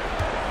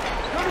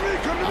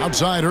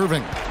 Outside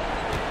Irving.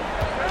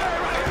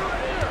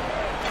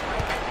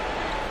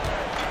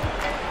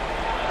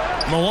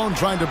 Malone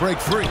trying to break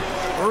free.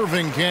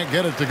 Irving can't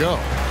get it to go.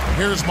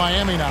 Here's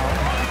Miami now.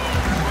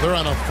 They're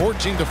on a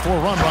 14-4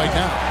 run right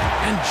now.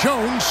 And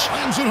Jones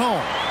slams it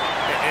home.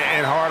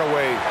 And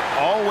Hardaway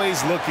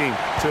always looking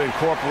to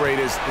incorporate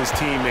his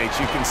teammates.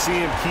 You can see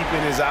him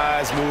keeping his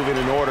eyes moving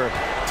in order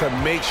to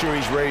make sure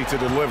he's ready to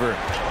deliver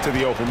to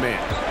the open man.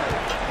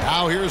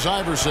 Now here's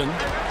Iverson.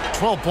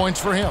 12 points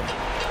for him.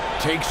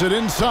 Takes it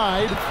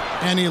inside,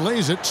 and he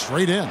lays it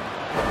straight in.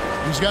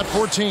 He's got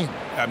 14.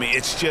 I mean,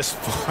 it's just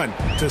fun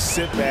to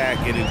sit back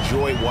and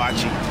enjoy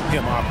watching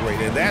him operate.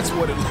 And that's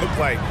what it looked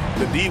like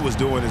the D was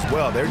doing as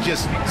well. They're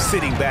just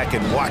sitting back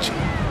and watching.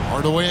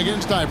 Hardaway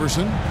against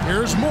Iverson.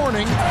 Here's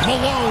Mourning.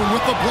 Malone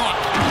with the block.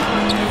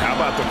 How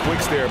about the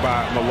quicks there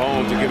by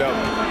Malone to get up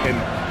and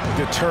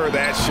deter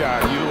that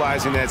shot,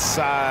 utilizing that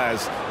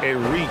size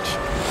and reach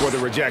for the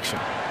rejection.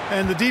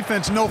 And the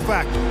defense no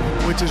factor,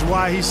 which is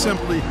why he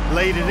simply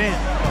laid it in.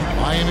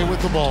 Miami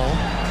with the ball.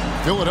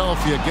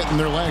 Philadelphia getting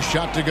their last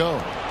shot to go.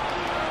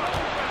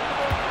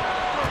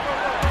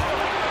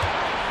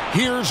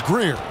 Here's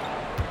Greer.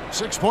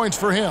 6 points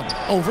for him.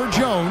 Over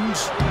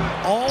Jones.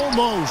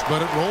 Almost,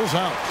 but it rolls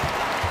out.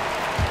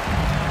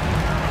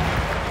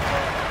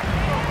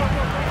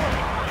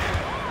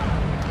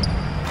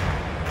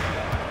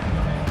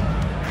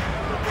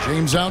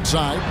 James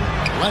outside.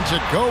 Lets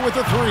it go with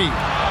a 3.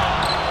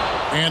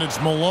 And it's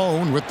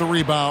Malone with the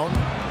rebound.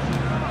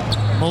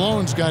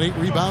 Malone's got 8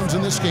 rebounds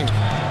in this game.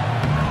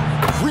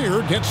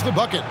 Greer gets the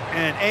bucket.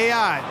 And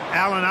AI,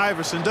 Allen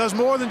Iverson, does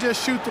more than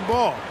just shoot the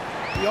ball.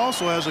 He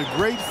also has a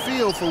great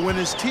feel for when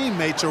his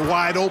teammates are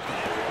wide open.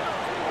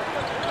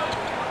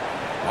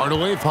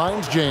 Hardaway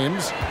finds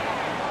James.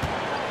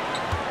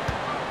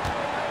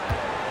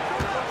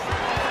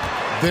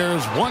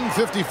 There's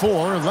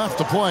 1:54 left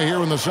to play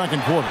here in the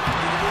second quarter.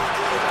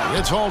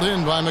 It's hauled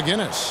in by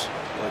McGinnis.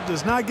 Well, it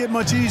does not get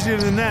much easier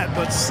than that,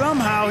 but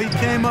somehow he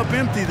came up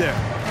empty there.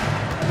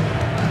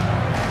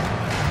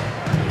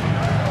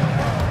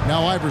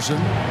 Now Iverson.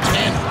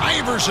 And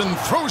Iverson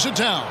throws it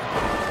down.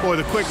 Boy,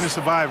 the quickness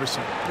of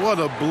Iverson. What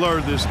a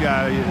blur this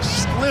guy is.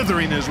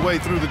 Slithering his way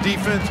through the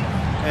defense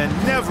and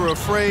never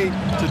afraid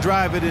to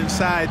drive it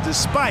inside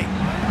despite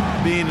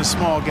being a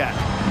small guy.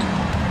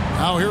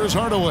 Now here is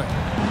Hardaway.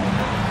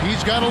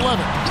 He's got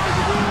 11.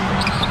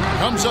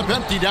 Comes up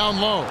empty down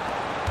low.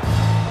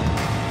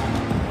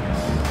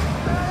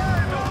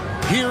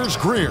 Here's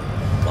Greer.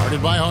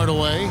 Guarded by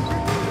Hardaway.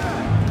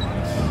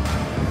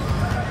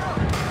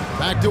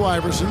 Back to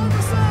Iverson.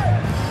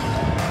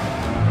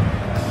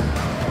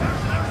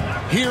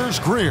 Here's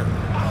Greer.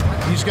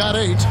 He's got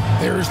 8.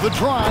 There's the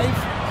drive.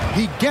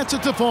 He gets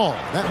it to fall.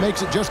 That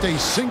makes it just a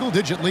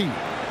single-digit lead.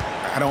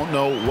 I don't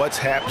know what's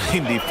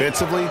happening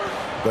defensively,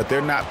 but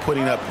they're not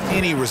putting up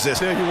any resistance.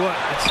 Tell you what,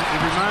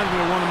 it reminds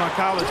me of one of my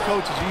college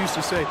coaches who used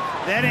to say,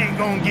 that ain't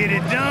gonna get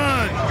it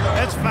done.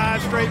 That's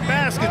 5 straight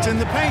baskets in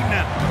the paint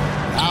now.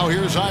 Now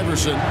here's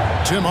Iverson.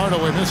 Tim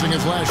Hardaway missing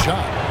his last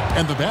shot,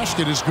 and the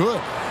basket is good.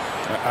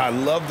 I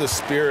love the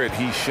spirit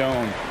he's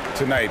shown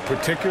tonight,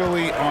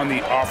 particularly on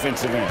the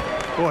offensive end.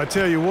 Boy, I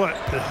tell you what,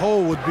 the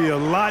hole would be a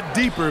lot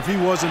deeper if he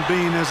wasn't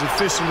being as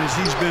efficient as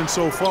he's been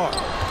so far.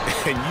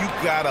 And you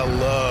gotta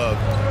love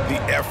the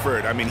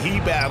effort. I mean, he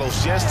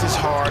battles just as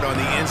hard on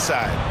the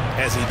inside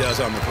as he does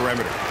on the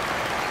perimeter.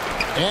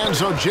 And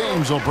so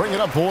James will bring it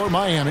up for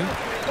Miami.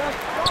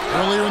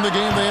 Earlier in the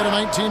game, they had a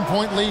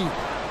 19-point lead.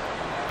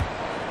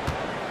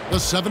 The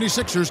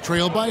 76ers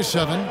trail by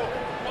 7.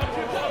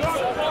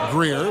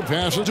 Greer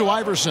passes to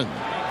Iverson.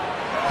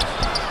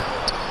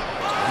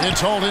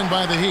 It's hauled in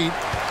by the Heat.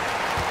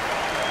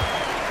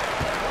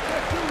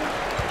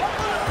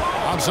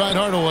 Outside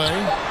Hardaway.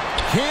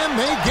 Can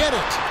they get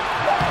it?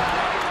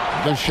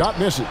 The shot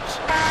misses.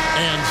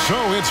 And so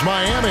it's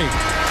Miami,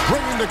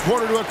 bringing the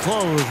quarter to a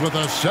close with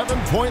a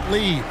 7-point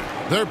lead.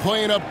 They're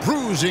playing a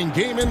bruising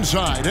game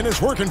inside, and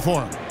it's working for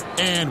them.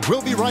 And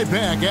we'll be right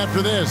back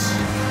after this.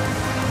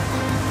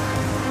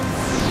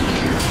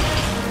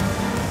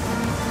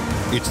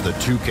 It's the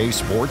 2K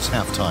Sports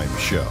Halftime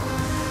Show.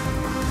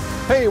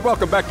 Hey,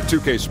 welcome back to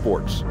 2K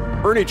Sports.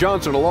 Ernie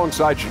Johnson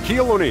alongside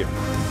Shaquille O'Neal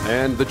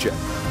and the Jet,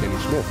 Kenny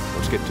Smith.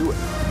 Let's get to it.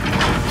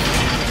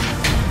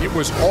 It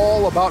was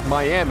all about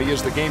Miami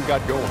as the game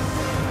got going.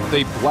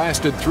 They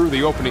blasted through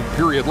the opening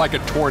period like a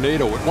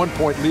tornado, at one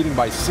point leading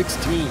by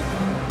 16.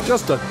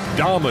 Just a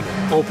dominant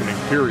opening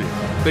period.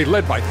 They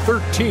led by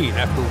 13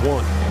 after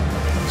 1.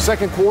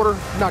 Second quarter,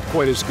 not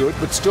quite as good,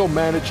 but still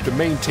managed to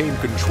maintain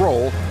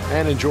control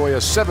and enjoy a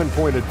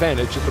 7-point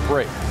advantage at the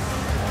break.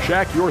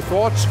 Shaq, your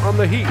thoughts on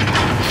the Heat?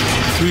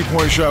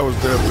 Three-point shot was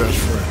their best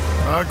friend.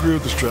 I agree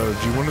with the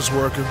strategy. When it's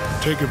working,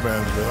 take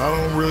advantage of it. I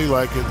don't really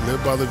like it.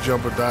 Live by the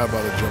jumper, die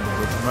by the jumper.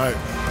 But tonight,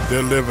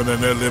 they're living,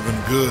 and they're living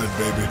good,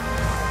 baby.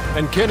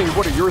 And Kenny,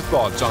 what are your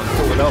thoughts on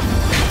Philadelphia?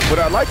 What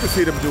I'd like to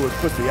see them do is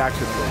push the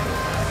action a little bit.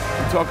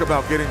 You talk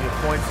about getting your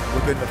points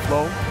within the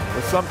flow,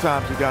 but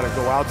sometimes you got to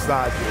go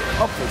outside your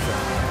comfort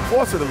zone.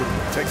 Force it a little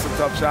bit. Take some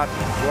tough shots,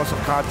 draw some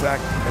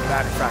contact, and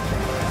manufacture.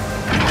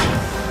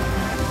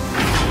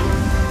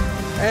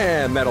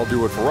 And that'll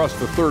do it for us.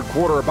 The third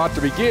quarter about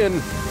to begin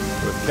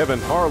with Kevin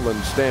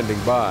Harlan standing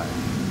by.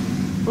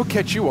 We'll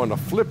catch you on the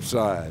flip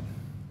side.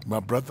 My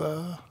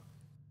brother.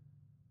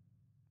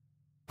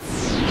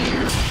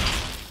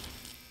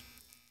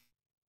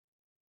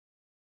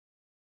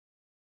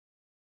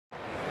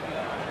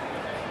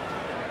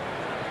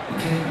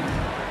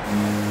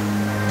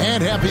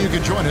 And happy you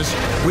could join us.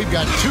 We've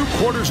got 2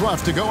 quarters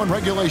left to go in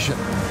regulation.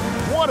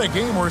 What a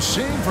game we're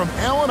seeing from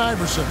Allen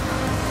Iverson.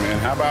 Man,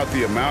 how about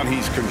the amount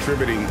he's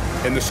contributing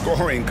in the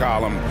scoring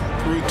column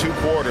through 2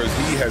 quarters?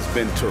 He has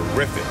been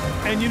terrific.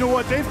 And you know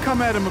what? They've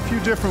come at him a few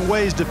different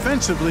ways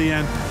defensively,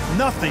 and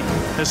nothing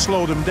has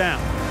slowed him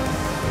down.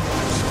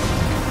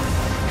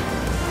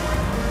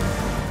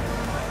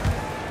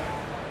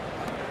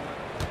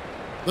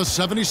 The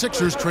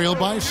 76ers trail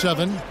by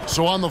 7.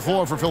 So on the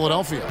floor for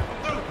Philadelphia,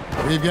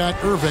 we've got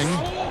Irving,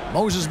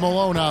 Moses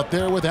Malone out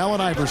there with Allen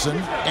Iverson,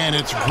 and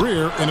it's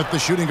Greer in at the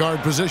shooting guard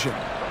position.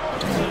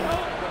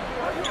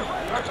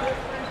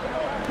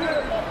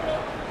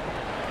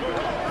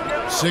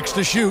 Six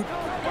to shoot.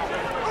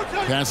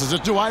 Passes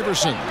it to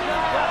Iverson.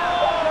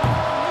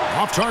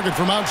 Off target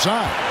from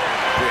outside.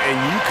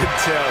 And you could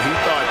tell he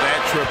thought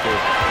that triple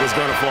was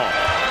going to fall.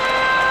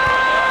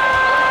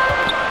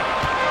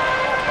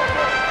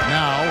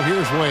 Now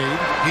here's Wade.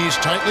 He's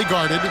tightly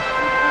guarded.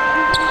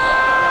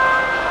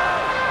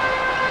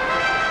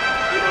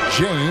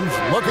 James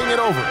looking it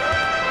over.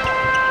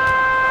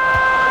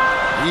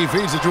 He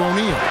feeds it to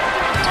O'Neal.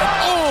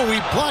 Oh, he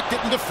blocked it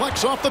and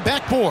deflects off the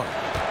backboard.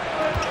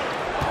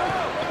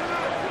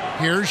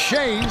 Here's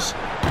Shays,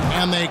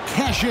 and they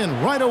cash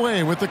in right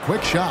away with the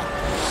quick shot.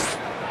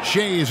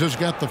 Shays has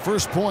got the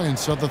first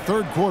points of the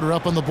third quarter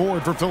up on the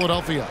board for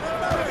Philadelphia.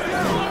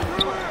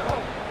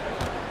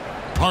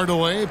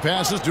 Hardaway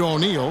passes to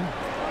O'Neal.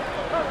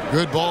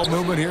 Good ball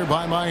movement here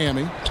by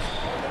Miami.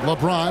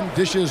 LeBron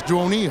dishes to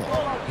O'Neal.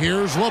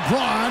 Here's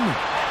LeBron.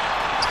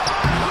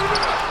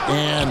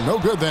 And no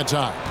good that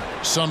time.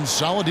 Some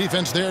solid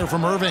defense there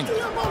from Irving.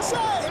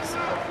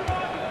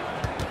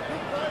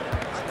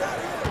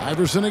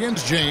 Iverson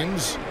against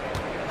James.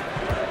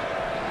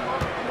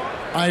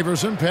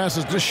 Iverson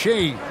passes to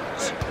Shays.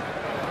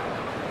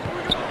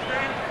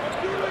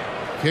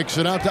 Kicks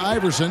it out to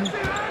Iverson.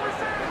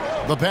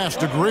 The pass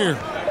to Greer.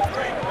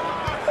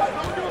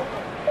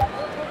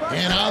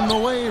 And on the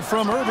way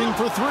from Irving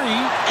for 3,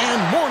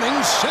 and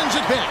Mourning sends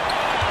it back.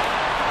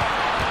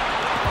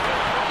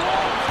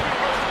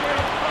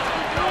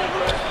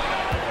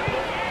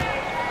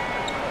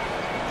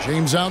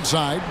 James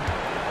outside.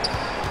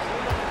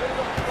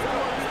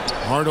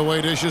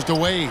 Hardaway dishes to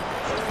Wade.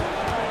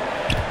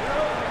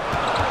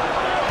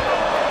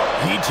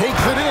 He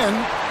takes it in,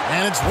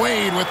 and it's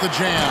Wade with the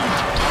jam.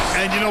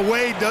 And you know,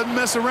 Wade doesn't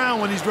mess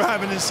around when he's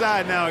driving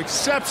inside now.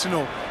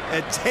 Exceptional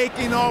at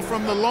taking off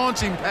from the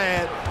launching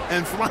pad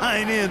and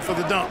flying in for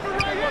the dunk.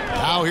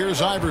 Now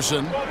here's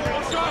Iverson.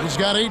 He's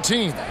got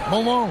 18.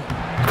 Malone.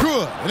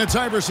 Good. And it's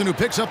Iverson who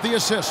picks up the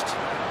assist.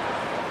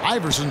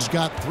 Iverson's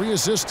got 3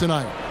 assists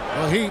tonight.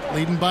 The Heat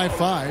leading by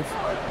 5.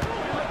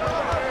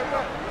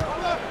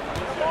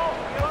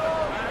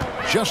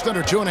 Just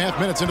under 2.5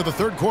 minutes into the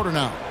third quarter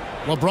now.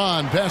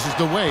 LeBron passes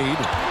to Wade.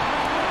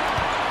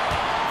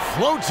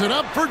 Floats it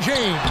up for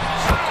James.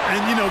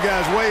 And you know,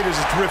 guys, Wade is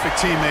a terrific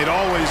teammate,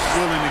 always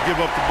willing to give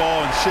up the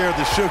ball and share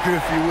the sugar,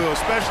 if you will,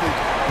 especially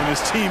when his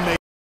teammate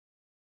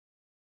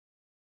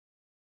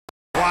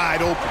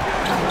wide open.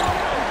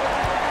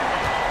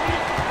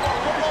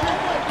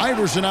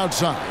 Iverson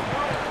outside.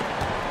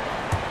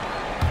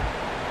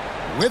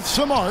 With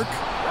some arc.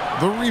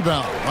 The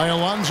rebound by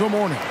Alonzo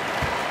Mourning.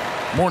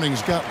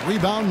 Mourning's got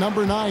rebound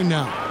number 9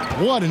 now.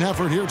 What an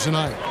effort here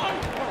tonight.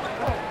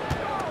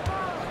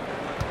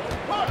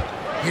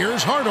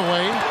 Here's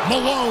Hardaway.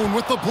 Malone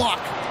with the block.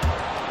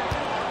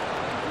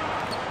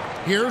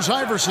 Here's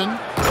Iverson.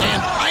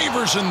 And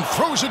Iverson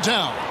throws it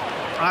down.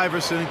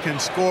 Iverson can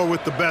score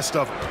with the best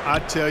of them. I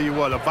tell you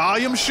what, a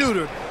volume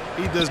shooter.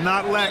 He does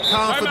not lack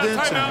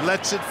confidence and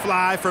lets it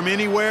fly from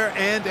anywhere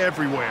and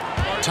everywhere.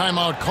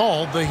 Timeout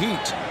called the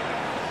Heat.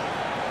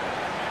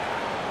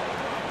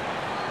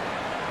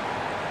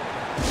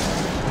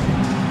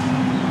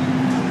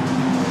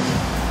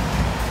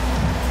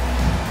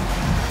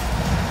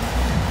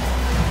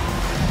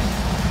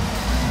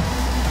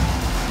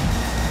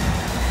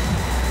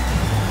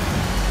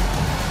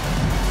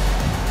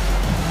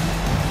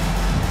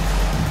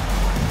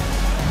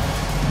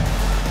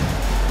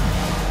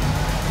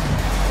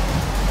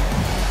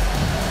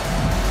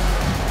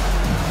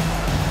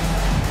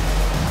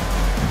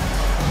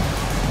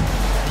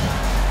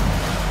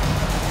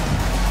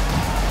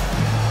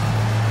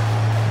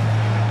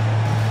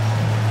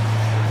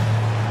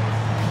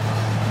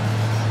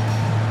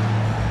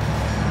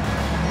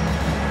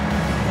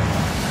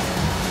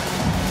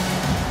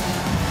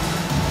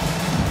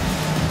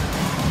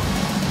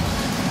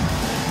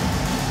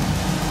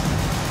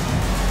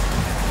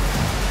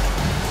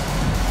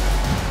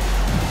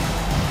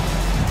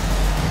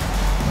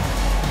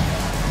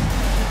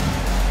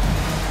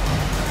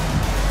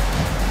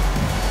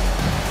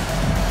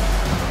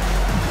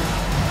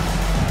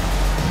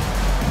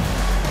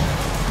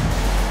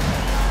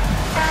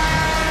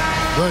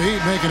 The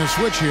Heat making a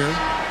switch here.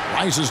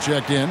 Rice is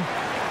checked in.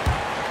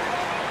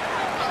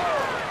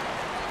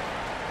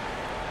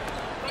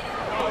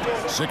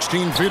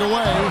 "16 feet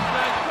away.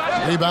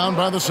 Rebound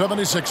by the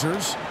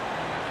 76ers.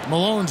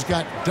 Malone's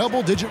got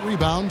double-digit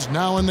rebounds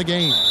now in the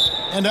game.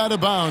 And out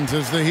of bounds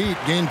as the Heat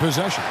gain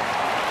possession.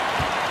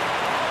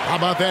 How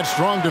about that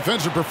strong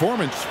defensive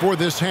performance for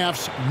this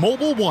half's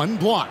Mobile One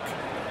block?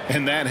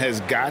 And that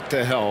has got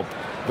to help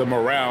the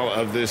morale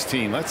of this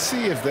team. Let's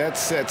see if that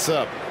sets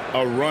up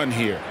a run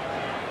here.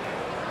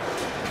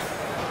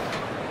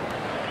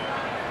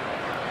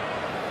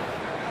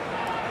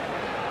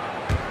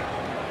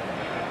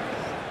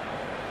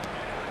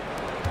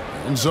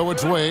 And so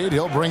it's Wade.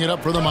 He'll bring it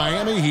up for the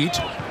Miami Heat.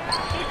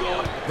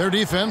 Their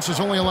defense has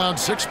only allowed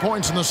 6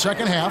 points in the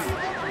second half.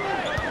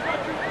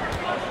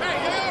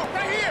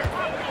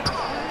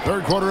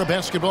 Third quarter of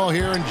basketball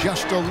here, and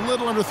just a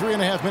little under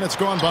 3.5 minutes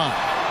gone by.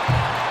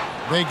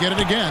 They get it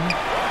again,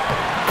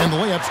 and the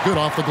layup's good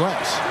off the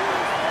glass.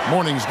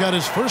 Mourning's got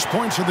his first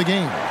points of the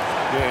game.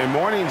 Yeah, and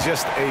Mourning's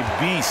just a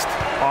beast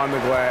on the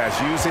glass,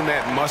 using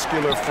that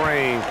muscular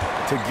frame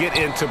to get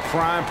into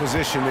prime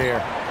position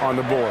there on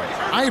the board.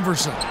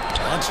 Iverson.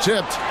 That's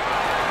tipped.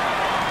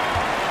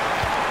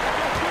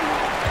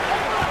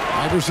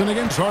 Iverson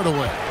against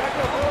Hardaway.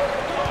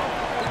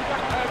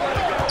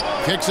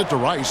 Kicks it to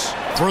Rice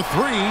for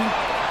 3.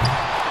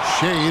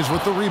 Shays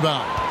with the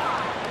rebound.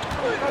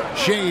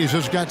 Shays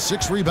has got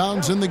 6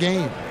 rebounds in the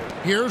game.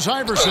 Here's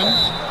Iverson.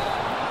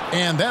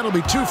 And that'll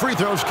be 2 free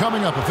throws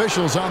coming up.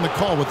 Officials on the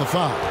call with the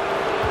foul.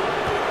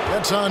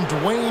 That's on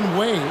Dwayne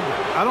Wade.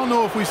 I don't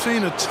know if we've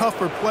seen a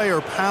tougher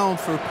player pound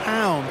for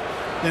pound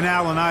than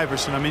Allen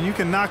Iverson. I mean, you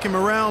can knock him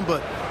around,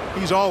 but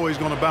he's always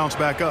going to bounce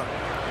back up.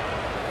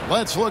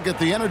 Let's look at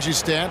the energy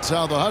stats,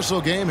 how the hustle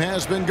game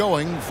has been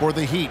going for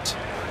the Heat.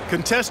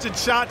 Contested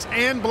shots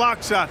and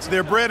block shots.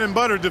 They're bread and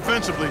butter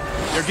defensively.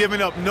 They're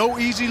giving up no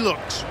easy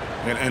looks.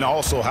 And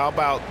also, how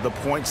about the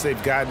points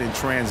they've gotten in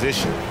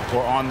transition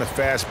or on the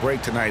fast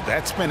break tonight?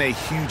 That's been a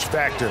huge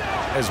factor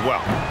as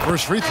well.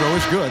 First free throw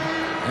is good.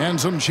 And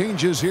some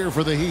changes here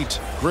for the Heat.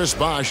 Chris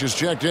Bosh is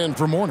checked in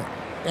for Mourning.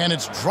 And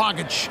it's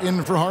Dragic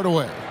in for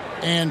Hardaway.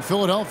 And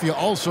Philadelphia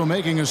also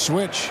making a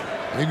switch.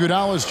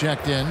 Iguodala's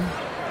checked in.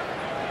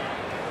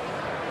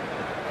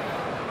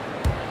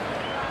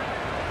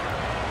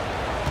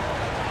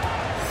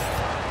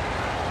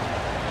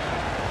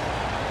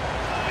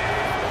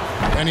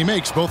 And he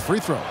makes both free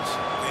throws.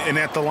 And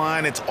at the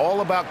line, it's all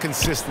about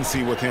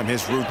consistency with him.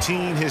 His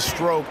routine, his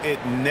stroke,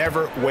 it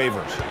never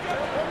wavers.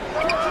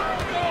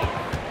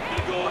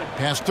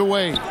 Pass to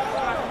Wade.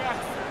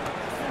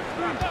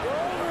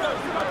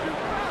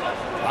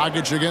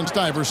 Dragic against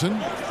Iverson.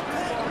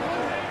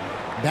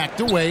 Back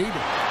to Wade.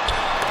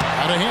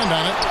 Had a hand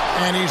on it,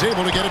 and he's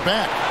able to get it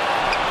back.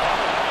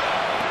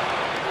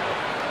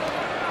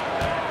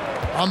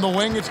 On the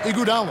wing, it's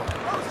Iguodala.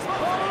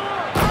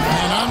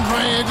 And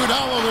Andre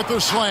Iguodala with the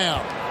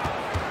slam.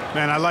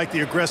 Man, I like the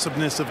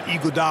aggressiveness of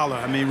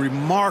Iguodala. I mean,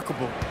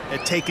 remarkable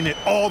at taking it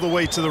all the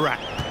way to the rack.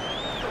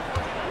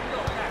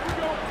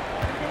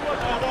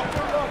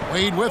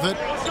 Wade with it.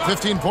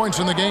 15 points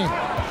in the game.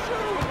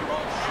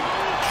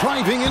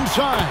 Driving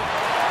inside.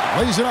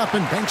 Lays it up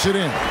and banks it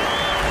in.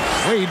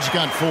 Wade's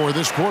got 4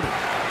 this quarter.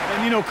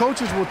 And, you know,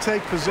 coaches will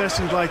take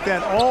possessions like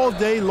that all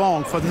day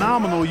long.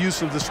 Phenomenal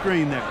use of the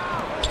screen there.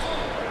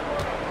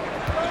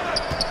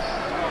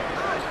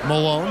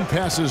 Malone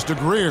passes to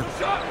Greer.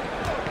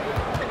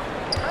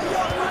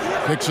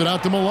 Kicks it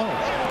out to Malone.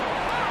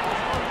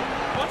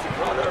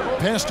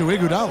 Pass to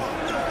Iguodala.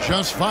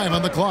 Just 5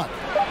 on the clock.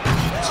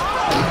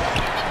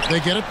 They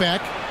get it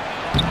back.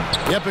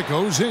 Yep, it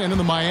goes in, and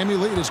the Miami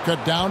lead is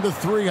cut down to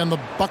 3 on the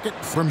bucket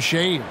from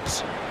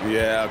Shaves.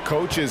 Yeah,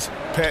 coach's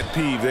pet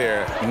peeve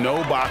there.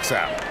 No box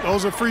out.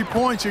 Those are free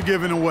points you're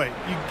giving away.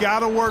 You got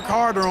to work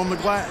harder on the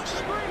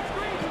glass.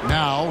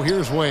 Now,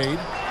 here's Wade.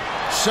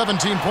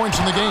 17 points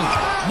in the game.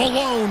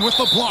 Malone with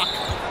the block.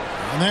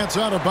 And that's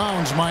out of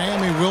bounds.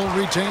 Miami will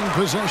retain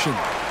possession.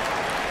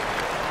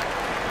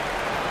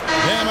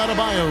 Bam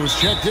Adebayo's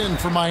checked in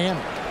for Miami.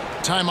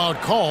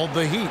 Timeout called,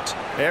 the Heat.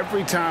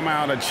 Every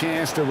timeout, a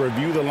chance to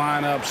review the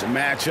lineups,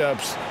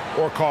 matchups,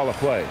 or call a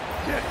play.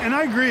 Yeah, and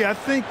I agree. I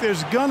think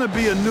there's going to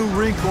be a new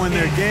wrinkle in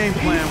their game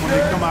plan when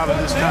they come out of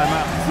this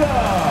timeout.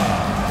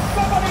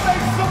 Somebody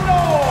make some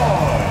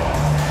noise!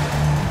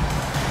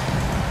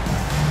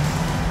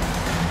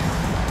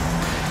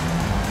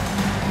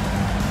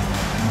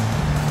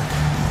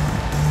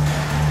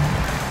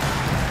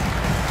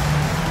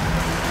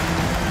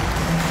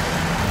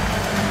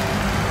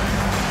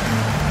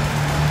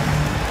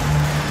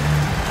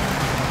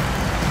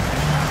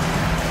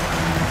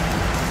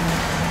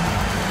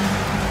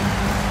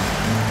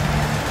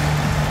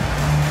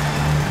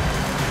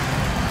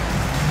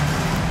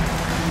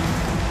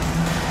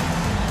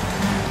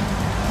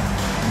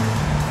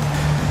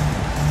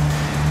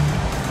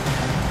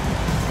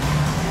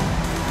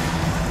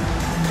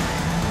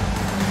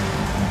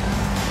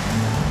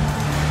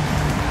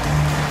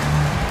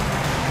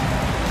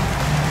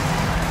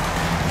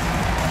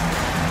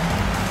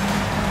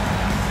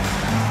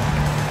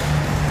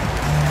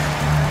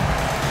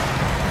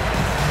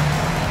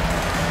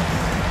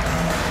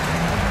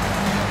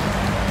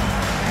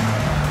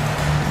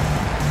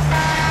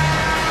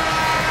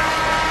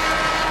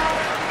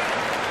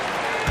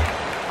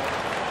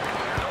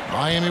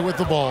 Miami with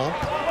the ball.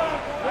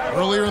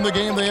 Earlier in the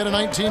game, they had a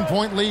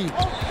 19-point lead.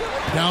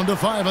 Down to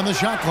 5 on the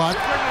shot clock.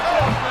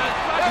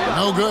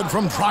 No good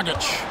from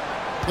Dragic.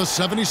 The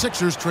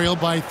 76ers trail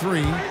by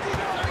 3.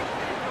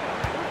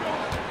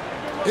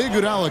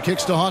 Iguodala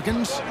kicks to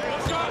Hawkins.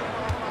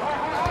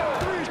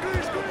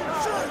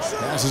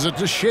 Passes it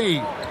to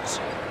Shaves.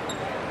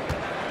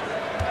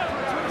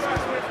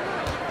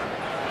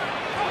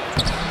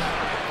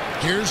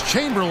 Here's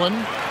Chamberlain.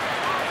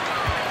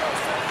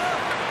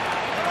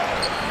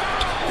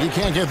 He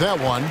can't get that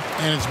one,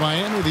 and it's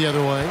Miami the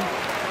other way.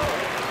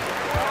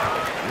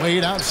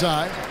 Wade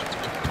outside.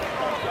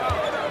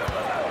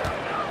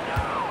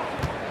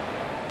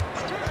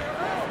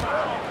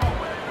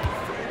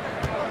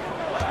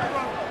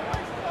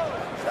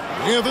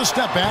 With a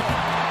step back.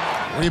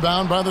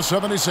 Rebound by the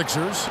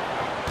 76ers.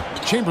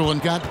 Chamberlain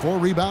got 4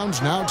 rebounds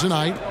now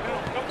tonight.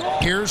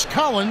 Here's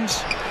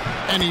Collins,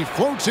 and he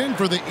floats in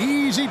for the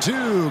easy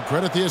 2.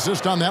 Credit the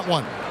assist on that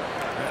one.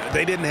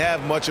 They didn't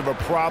have much of a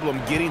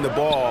problem getting the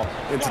ball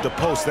into the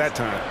post that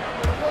time.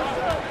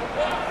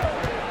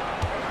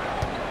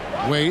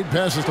 Wade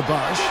passes to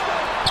Bosh.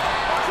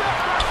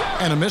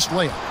 And a missed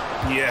layup.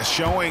 Yeah,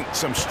 showing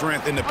some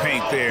strength in the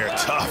paint there.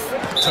 Tough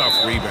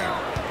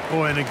rebound.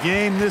 Boy, in a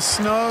game this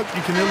snug,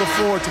 you can ill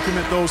afford to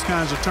commit those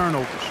kinds of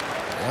turnovers.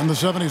 And the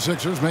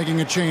 76ers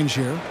making a change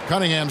here.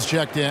 Cunningham's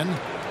checked in.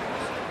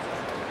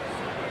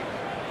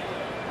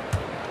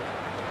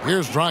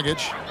 Here's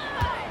Dragic.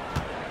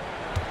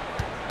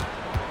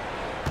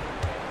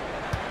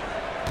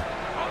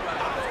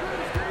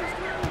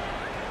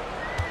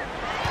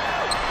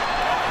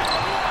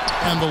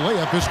 And the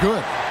layup is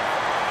good.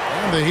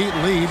 And the Heat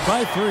lead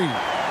by 3.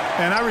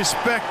 And I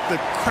respect the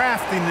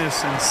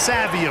craftiness and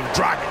savvy of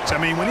Dragic. I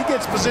mean, when he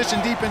gets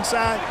positioned deep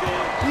inside,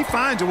 he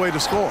finds a way to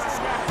score.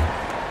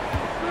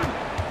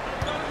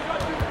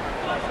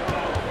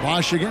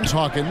 Bosh against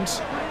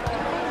Hawkins.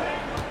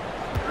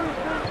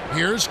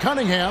 Here's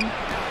Cunningham.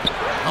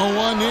 A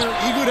one near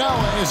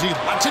Iguodala as he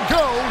lets it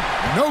go.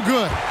 No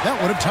good.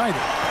 That would have tied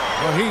it.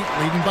 The Heat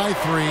leading by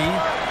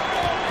 3.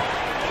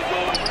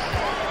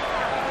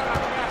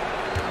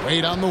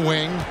 Wade on the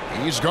wing.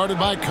 He's guarded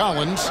by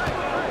Collins.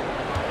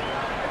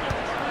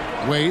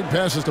 Wade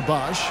passes to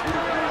Bosh.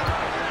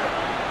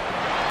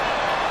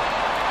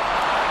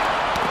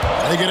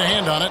 They get a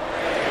hand on it.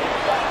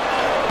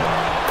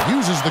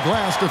 Uses the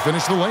glass to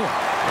finish the layup.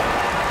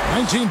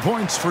 19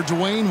 points for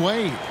Dwayne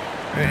Wade.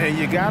 And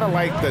you gotta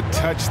like the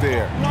touch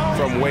there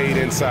from Wade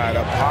inside.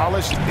 A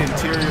polished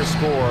interior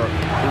scorer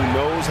who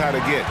knows how to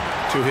get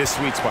to his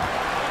sweet spot.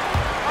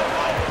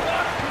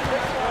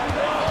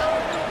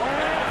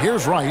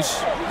 Here's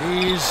Rice.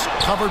 He's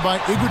covered by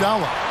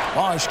Iguodala.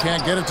 Bosh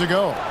can't get it to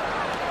go.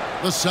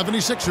 The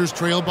 76ers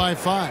trail by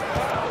 5.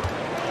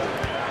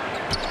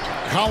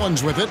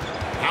 Collins with it.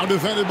 Now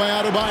defended by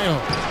Adebayo.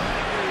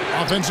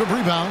 Offensive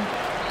rebound.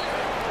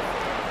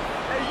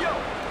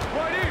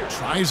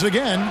 Tries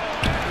again.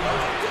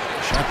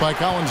 Shot by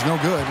Collins, no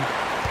good.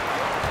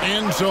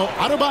 And so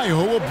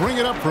Adebayo will bring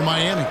it up for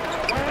Miami.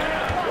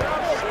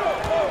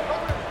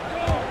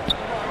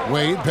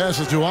 Wade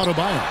passes to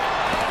Adebayo.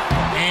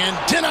 And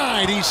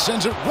denied. He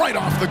sends it right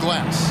off the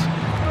glass.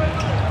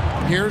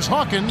 Here's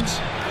Hawkins.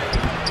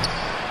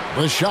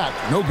 The shot,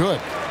 no good.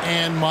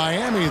 And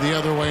Miami the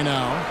other way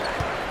now.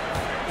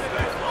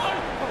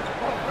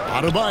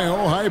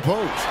 Adebayo, high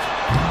post.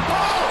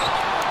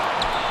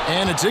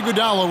 And it's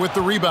Iguodala with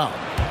the rebound.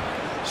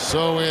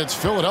 So it's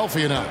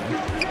Philadelphia now,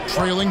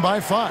 trailing by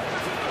 5.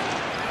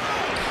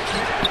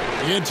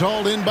 It's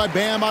hauled in by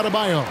Bam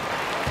Adebayo.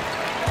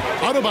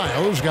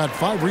 Adebayo's got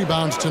 5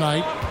 rebounds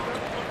tonight.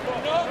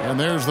 And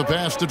there's the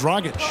pass to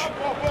Dragic.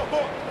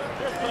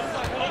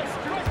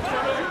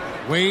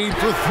 Wade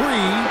for 3.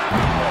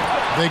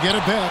 They get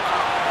it back.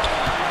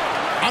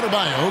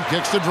 Adebayo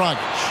kicks to Dragic.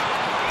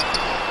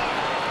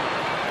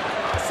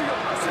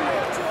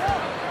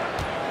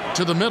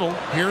 To the middle.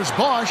 Here's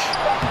Bosch.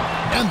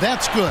 And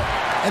that's good.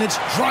 And it's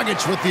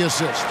Dragic with the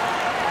assist.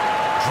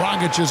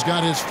 Dragic has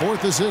got his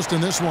 4th assist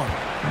in this one.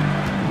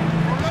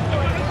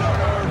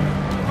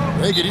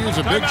 They could use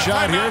a big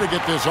shot here to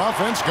get this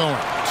offense going.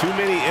 Too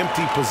many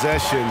empty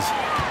possessions.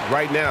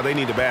 Right now, they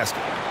need a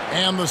basket.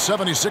 And the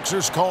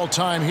 76ers call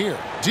time here.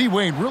 D.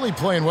 Wade really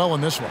playing well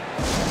in this one.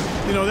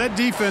 You know, that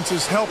defense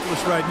is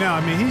helpless right now.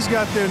 I mean, he's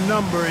got their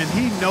number, and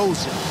he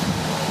knows it.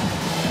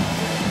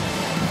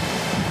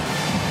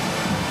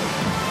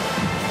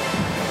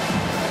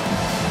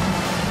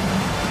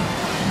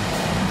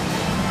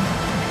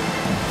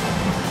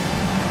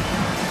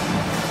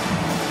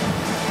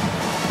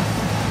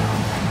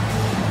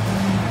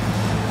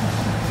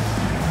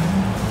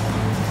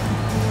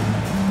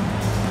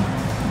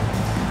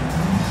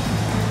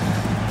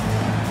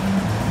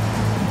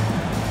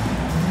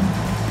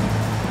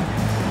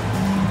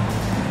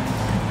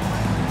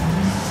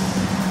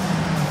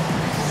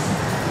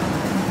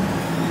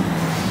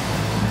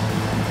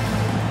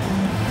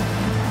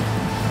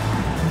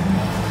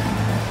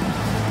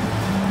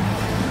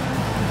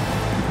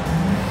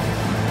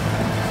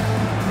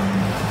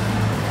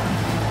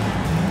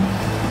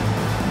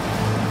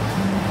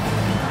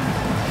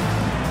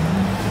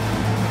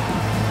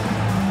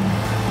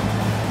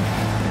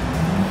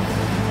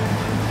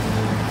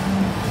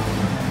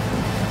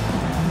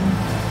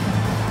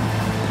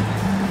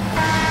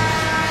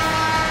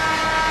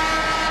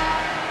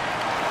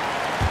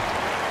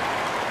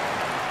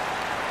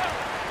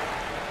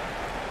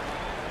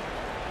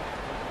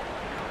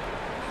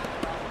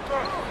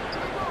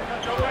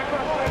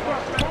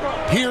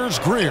 Here's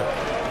Greer.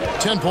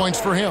 10 points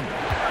for him.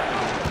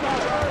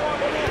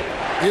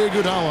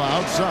 Iguodala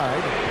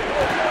outside.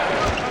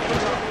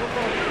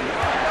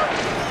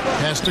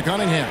 Pass to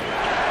Cunningham.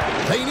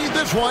 They need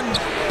this one.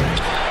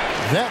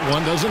 That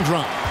one doesn't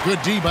drop.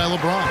 Good D by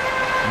LeBron.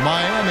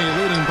 Miami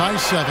leading by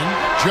 7.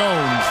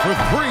 Jones for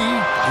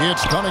 3.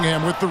 It's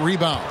Cunningham with the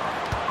rebound.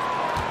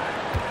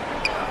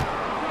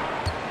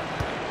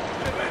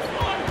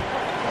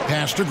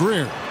 Pass to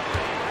Greer.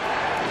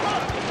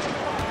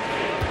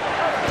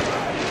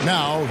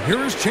 Now,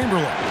 here is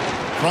Chamberlain.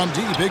 From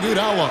deep,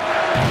 Iguodala.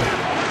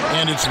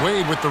 And it's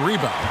Wade with the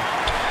rebound.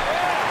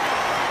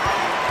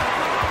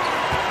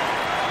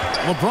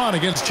 LeBron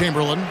against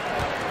Chamberlain.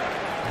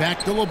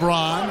 Back to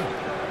LeBron.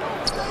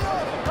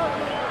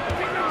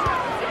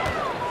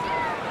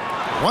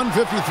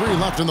 1:53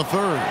 left in the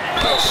third.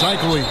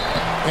 Cycling.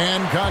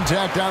 And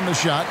contact on the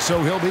shot,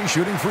 so he'll be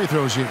shooting free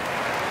throws here.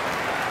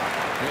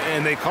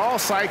 And they call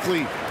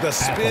Cycling the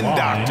spin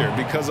doctor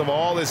because of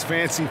all his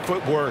fancy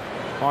footwork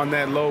on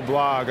that low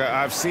block.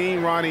 I've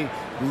seen Ronnie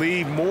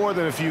leave more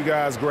than a few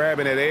guys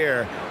grabbing at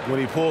air when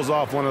he pulls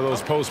off one of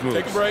those post moves.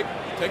 Take a break.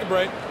 Take a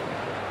break.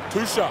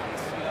 2 shots.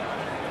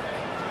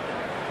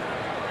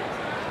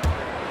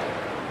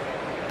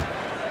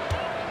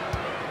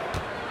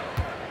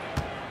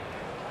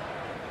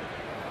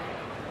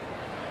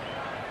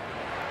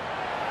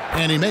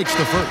 And he makes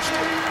the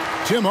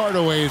first. Tim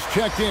Hardaway is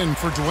checked in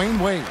for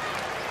Dwayne Wade.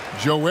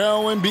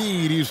 Joel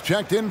Embiid, he's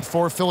checked in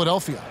for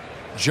Philadelphia.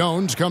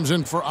 Jones comes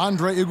in for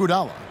Andre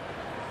Iguodala.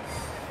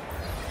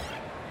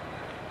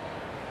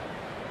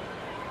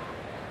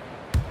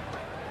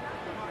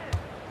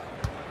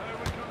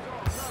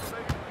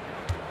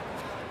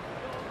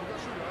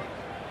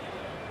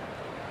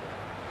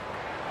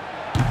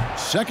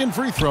 Second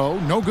free throw,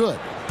 no good.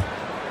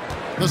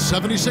 The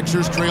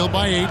 76ers trail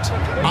by 8.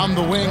 On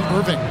the wing,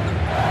 Irving.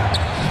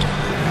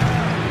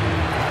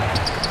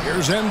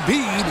 Here's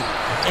Embiid,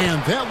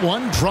 and that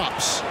one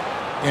drops.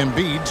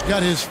 Embiid's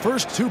got his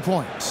first 2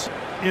 points.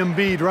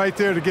 Embiid right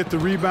there to get the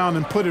rebound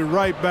and put it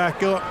right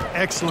back up.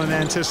 Excellent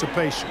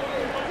anticipation.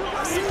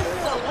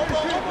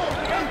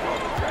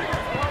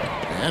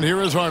 And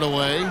here is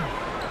Hardaway.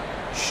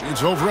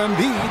 Shoots over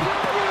Embiid.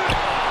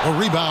 A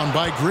rebound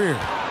by Greer.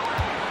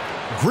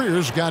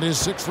 Greer's got his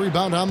 6th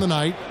rebound on the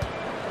night.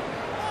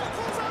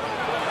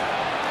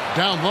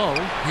 Down low,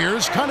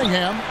 here's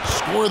Cunningham.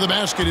 Score the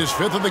basket, his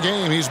 5th of the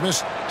game. He's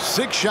missed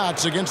 6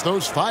 shots against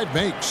those 5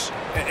 makes.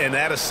 And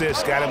that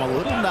assist got him a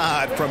little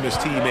nod from his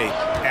teammate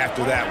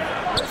after that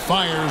one.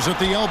 Fires at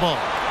the elbow.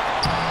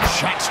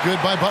 Shot's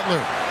good by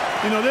Butler.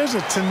 You know, there's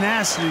a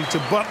tenacity to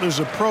Butler's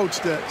approach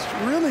that's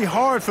really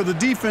hard for the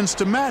defense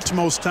to match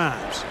most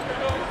times.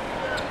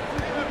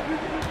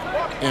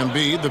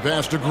 Embiid, the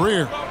pass to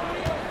Greer.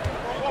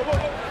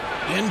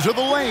 Into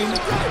the lane.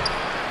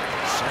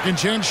 Second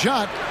chance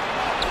shot.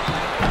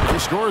 He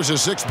scores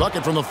his 6th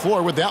bucket from the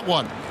floor with that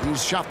one.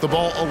 He's shot the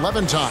ball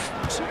 11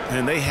 times.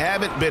 And they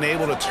haven't been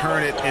able to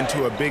turn it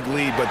into a big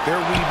lead, but their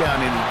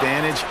rebounding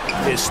advantage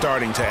is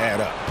starting to add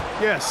up.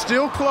 Yeah,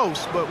 still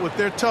close, but with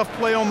their tough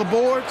play on the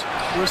boards,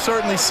 we're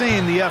certainly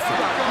seeing the effort.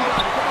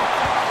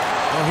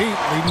 The Heat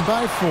leading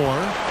by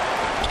 4.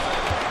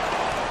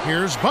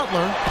 Here's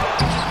Butler.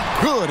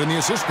 Good, and the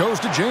assist goes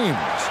to James.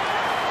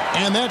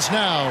 And that's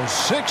now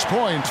 6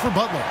 points for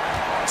Butler.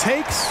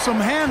 Takes some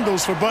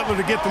handles for Butler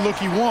to get the look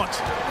he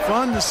wants.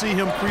 Fun to see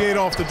him create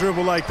off the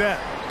dribble like that.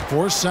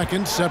 4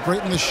 seconds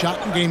separating the shot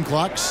and game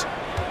clocks.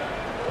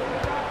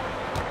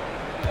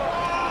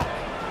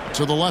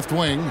 To the left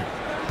wing.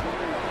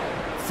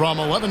 From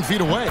 11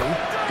 feet away.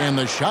 And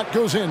the shot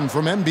goes in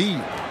from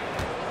Embiid.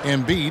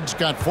 Embiid's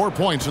got 4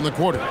 points in the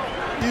quarter.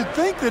 You'd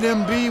think that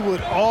Embiid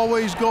would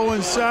always go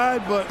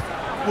inside, but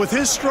with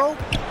his stroke,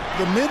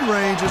 the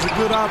mid-range is a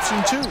good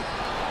option too.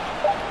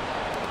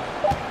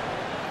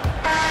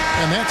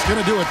 And that's going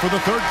to do it for the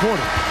 3rd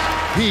quarter.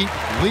 Heat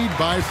lead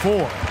by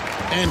 4.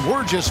 And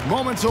we're just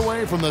moments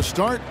away from the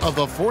start of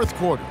the 4th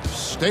quarter.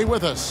 Stay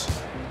with us.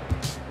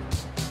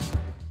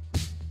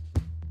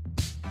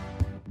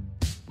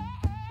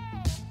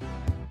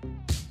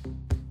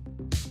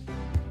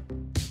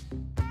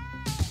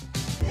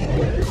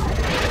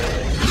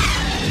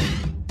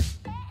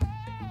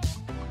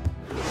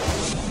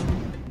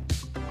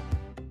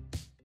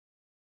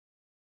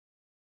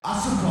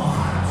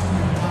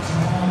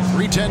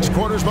 Three-tenths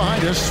quarters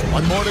behind us.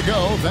 One more to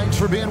go. Thanks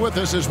for being with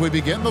us as we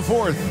begin the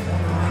 4th.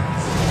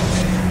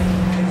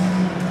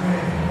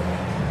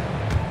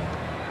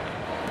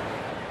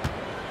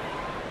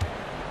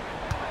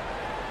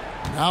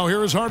 Now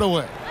here is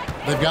Hardaway.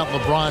 They've got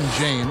LeBron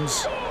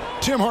James.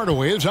 Tim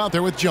Hardaway is out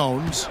there with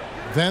Jones.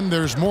 Then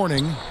there's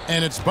Mourning,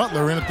 and it's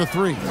Butler in at the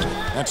 3.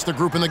 That's the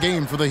group in the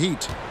game for the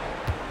Heat.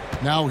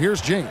 Now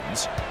here's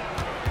James.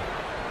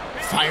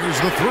 Fires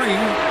the 3.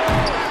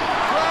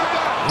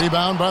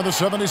 Rebound by the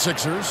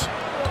 76ers.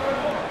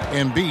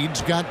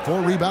 Embiid's got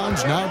 4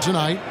 rebounds now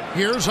tonight.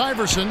 Here's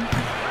Iverson.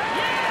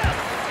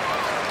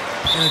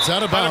 And it's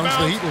out of bounds.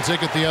 The Heat will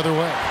take it the other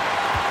way.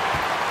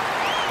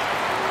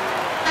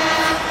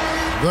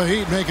 The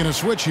Heat making a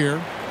switch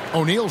here.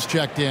 O'Neal's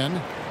checked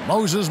in.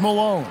 Moses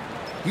Malone.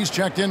 He's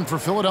checked in for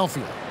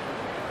Philadelphia.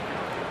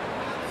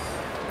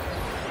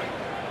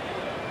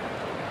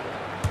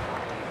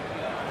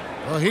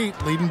 The Heat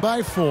leading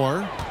by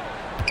 4.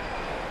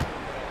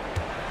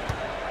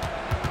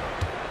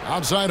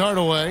 Outside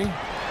Hardaway.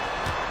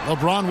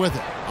 LeBron with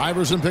it.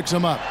 Iverson picks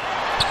him up.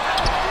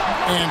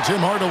 And Tim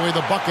Hardaway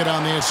the bucket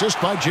on the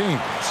assist by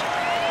James.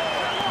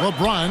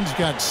 LeBron's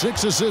got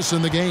 6 assists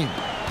in the game.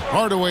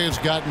 Hardaway has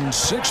gotten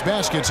 6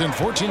 baskets in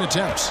 14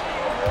 attempts.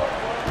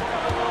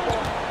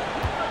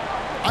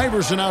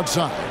 Iverson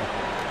outside.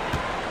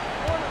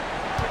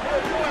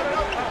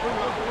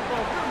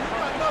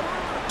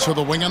 To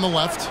the wing on the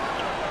left.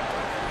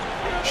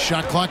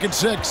 Shot clock at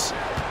 6.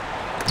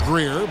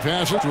 Greer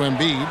passes to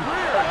Embiid.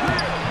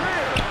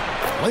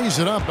 Lays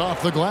it up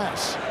off the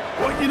glass.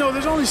 Well, you know,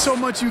 there's only so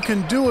much you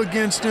can do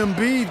against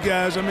Embiid,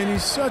 guys. I mean,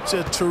 he's such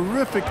a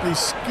terrifically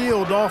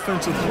skilled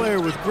offensive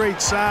player with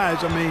great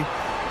size. I mean,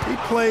 he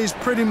plays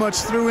pretty much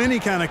through any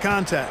kind of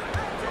contact.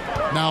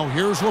 Now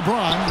here's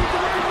LeBron.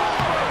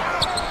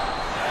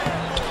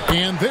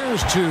 And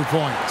there's 2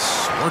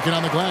 points. Working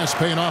on the glass,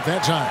 paying off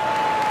that time.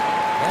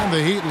 And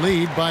the Heat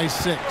lead by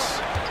 6.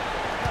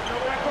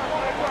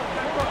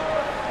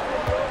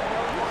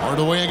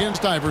 Hardaway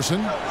against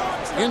Iverson.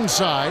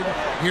 Inside.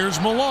 Here's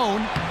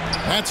Malone.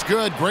 That's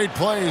good. Great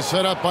play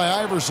set up by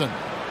Iverson.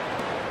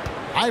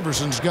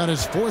 Iverson's got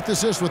his 4th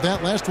assist with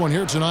that last one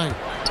here tonight.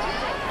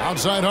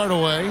 Outside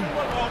Hardaway.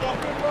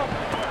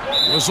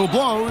 Whistle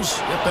blows.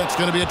 Yep, that's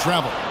going to be a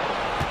travel.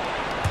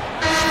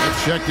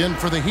 Smith checked in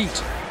for the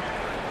Heat.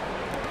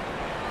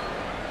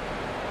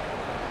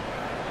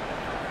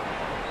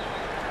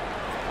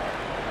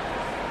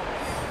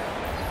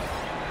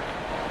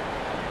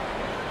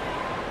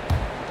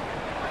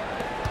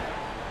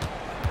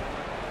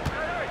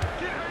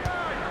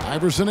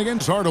 Iverson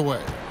against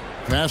Hardaway.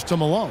 Pass to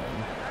Malone.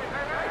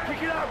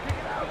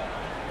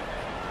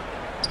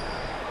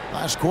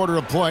 Last quarter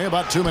of play,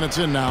 about 2 minutes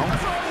in now.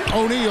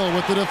 O'Neal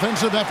with the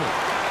defensive effort.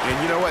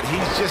 And you know what?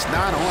 He's just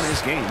not on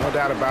his game, no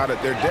doubt about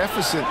it. Their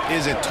deficit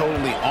isn't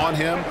totally on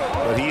him,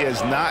 but he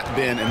has not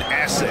been an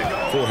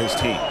asset for his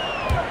team.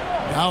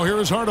 Now here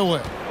is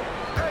Hardaway.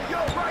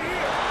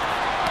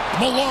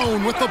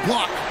 Malone with the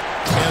block.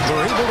 And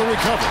they're able to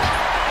recover.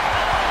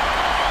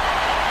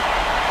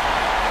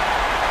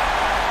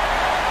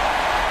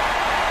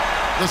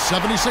 The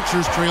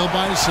 76ers trail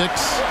by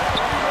 6.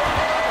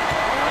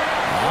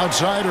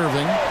 Outside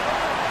Irving.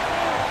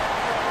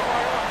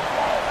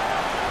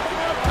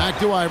 Back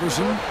to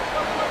Iverson.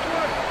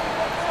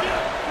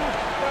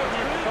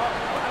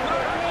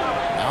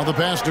 Now the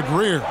pass to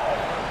Greer.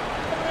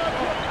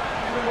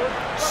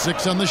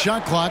 6 on the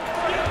shot clock.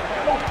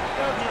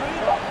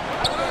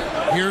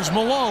 Here's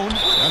Malone,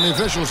 and the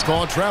officials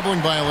call a traveling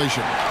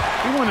violation.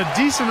 He went a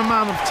decent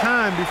amount of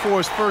time before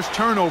his first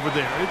turnover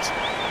there. It's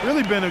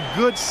really been a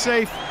good,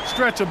 safe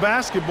stretch of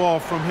basketball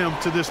from him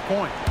to this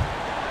point.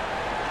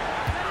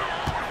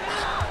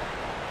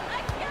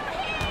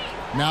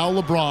 Now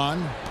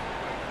LeBron.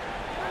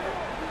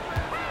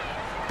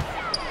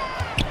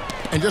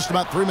 And just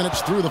about 3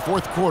 minutes through the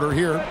fourth quarter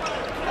here.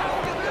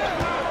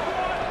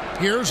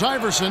 Here's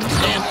Iverson,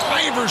 and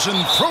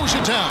Iverson throws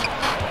it down.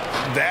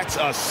 That's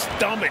a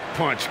stomach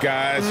punch,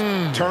 guys.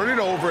 Turn it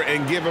over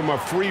and give him a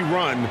free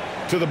run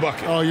to the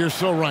bucket. Oh, you're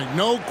so right.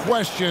 No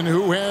question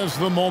who has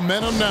the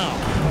momentum now.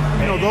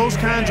 You know, those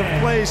kinds of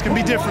plays can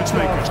be difference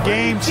makers,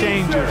 game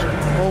changers,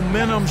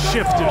 momentum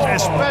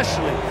shifters,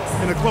 especially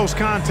in a close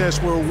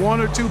contest where 1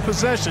 or 2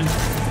 possessions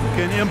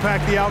can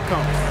impact the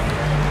outcome.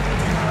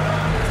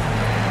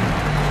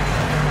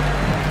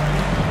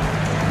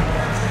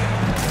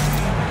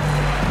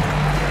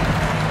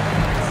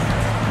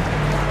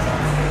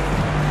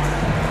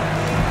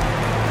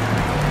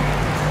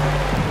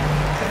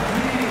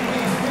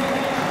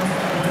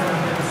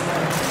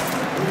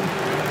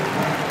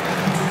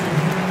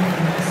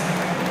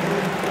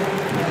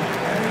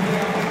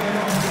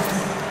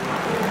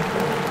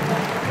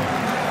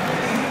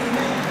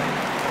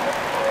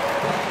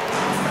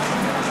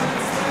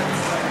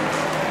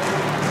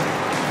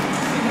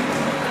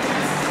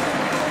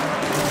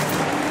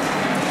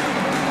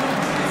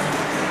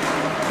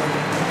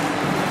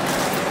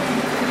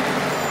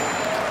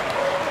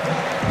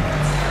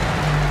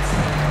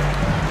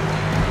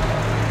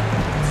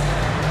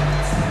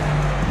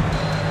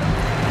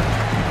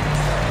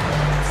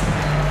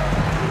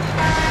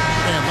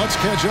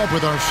 Catch up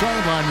with our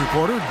sideline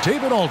reporter,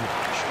 David Aldridge.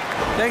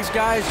 Thanks,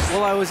 guys.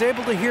 Well, I was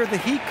able to hear the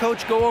Heat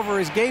coach go over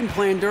his game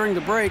plan during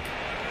the break.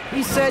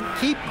 He said,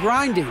 keep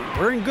grinding.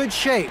 We're in good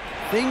shape.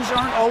 Things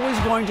aren't always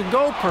going to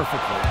go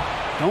perfectly.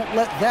 Don't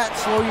let that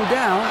slow you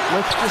down.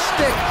 Let's just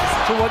stick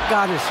to what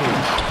got us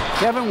here.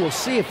 Kevin, we'll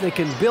see if they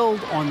can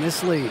build on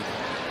this lead.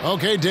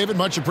 Okay, David,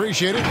 much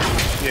appreciated.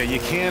 Yeah, you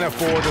can't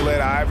afford to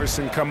let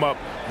Iverson come up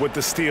with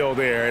the steal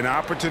there. An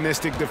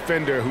opportunistic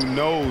defender who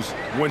knows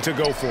when to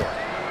go for it.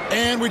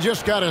 And we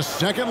just got a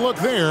second look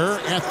there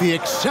at the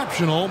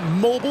exceptional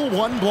Mobile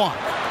One block.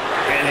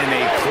 And in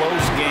a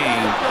close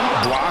game,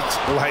 blocks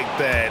like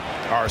that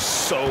are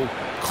so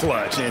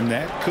clutch, and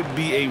that could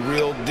be a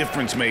real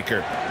difference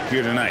maker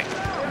here tonight.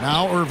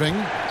 Now Irving,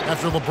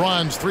 after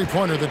LeBron's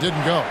three-pointer that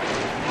didn't go.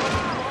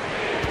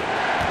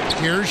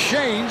 Here's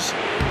Shays.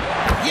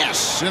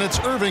 Yes, and it's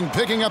Irving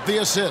picking up the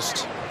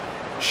assist.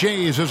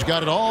 Shays has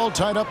got it all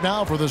tied up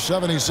now for the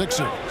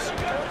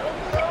 76ers.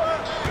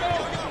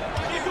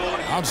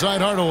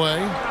 Outside Hardaway.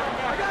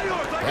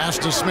 Pass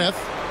to Smith.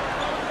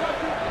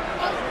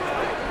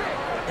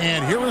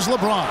 And here is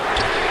LeBron.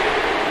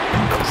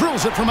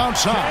 Drills it from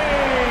outside.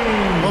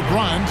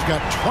 LeBron's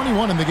got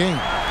 21 in the game.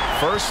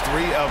 First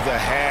 3 of the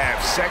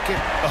half,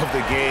 second of the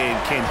game.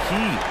 Can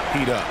he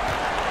heat up?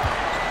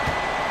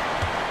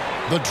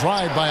 The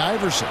drive by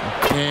Iverson.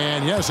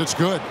 And yes, it's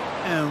good.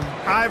 And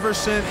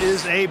Iverson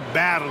is a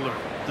battler.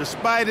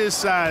 Despite his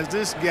size,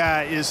 this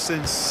guy is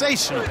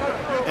sensational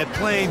at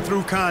playing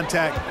through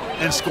contact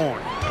and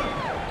scoring.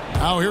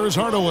 Now here is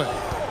Hardaway.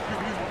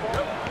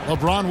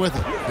 LeBron with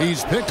it.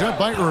 He's picked up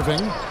by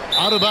Irving.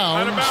 Out of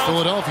bounds.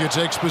 Philadelphia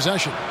takes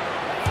possession.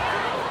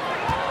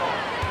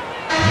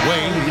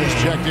 Wade is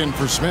checked in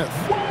for Smith.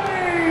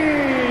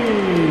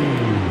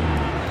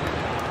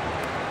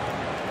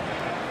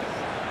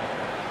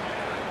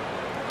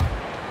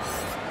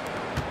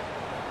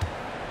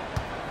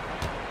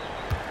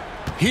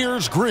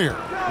 Here's Greer.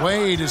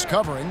 Wade is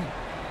covering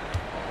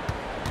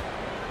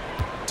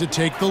to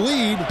take the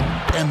lead,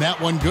 and that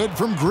one good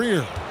from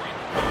Greer.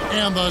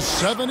 And the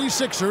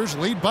 76ers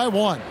lead by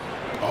 1.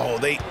 Oh,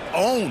 they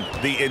own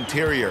the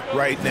interior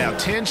right now.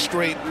 10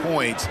 straight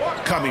points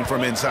coming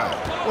from inside.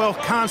 Well,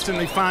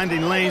 constantly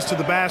finding lanes to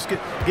the basket,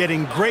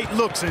 getting great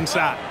looks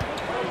inside.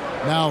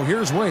 Now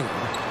here's Wade.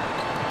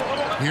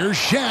 Here's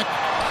Shaq.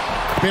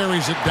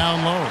 Buries it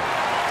down low.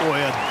 Boy,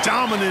 a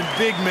dominant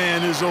big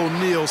man is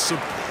O'Neal.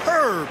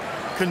 Superb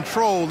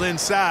control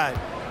inside.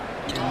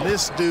 And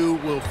this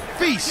dude will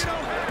feast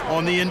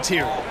on the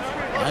interior.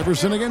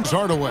 Iverson against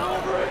Hardaway.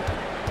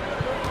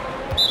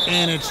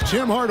 And it's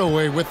Tim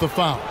Hardaway with the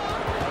foul.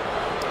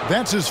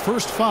 That's his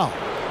first foul.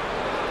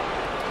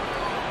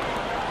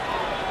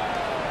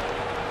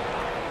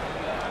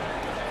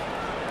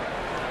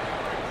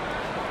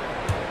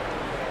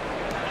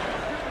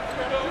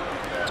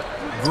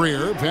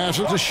 Greer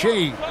passes to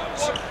Shades.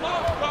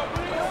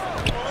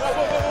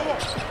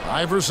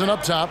 Iverson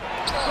up top.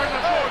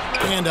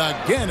 And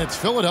again, it's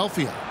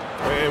Philadelphia.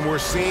 And we're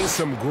seeing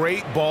some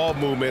great ball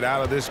movement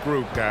out of this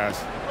group,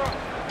 guys.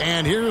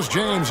 And here's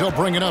James. He'll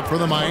bring it up for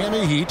the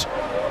Miami Heat.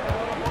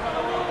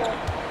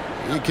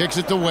 He kicks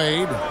it to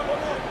Wade.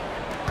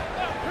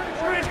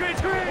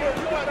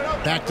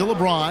 Back to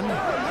LeBron.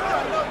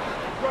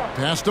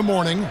 Pass to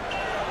Mourning.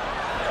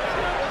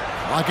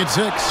 Clock at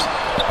 6.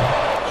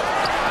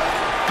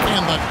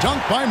 And the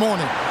dunk by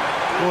Mourning.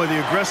 Boy,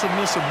 the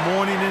aggressiveness of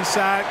Mourning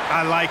inside,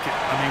 I like it.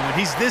 I mean, when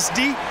he's this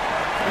deep,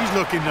 he's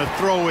looking to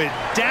throw it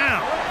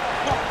down.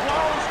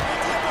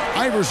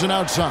 Iverson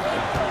outside.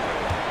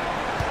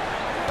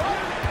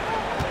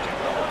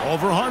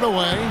 Over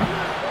Hardaway.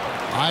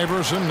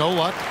 Iverson, no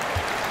luck.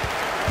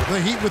 The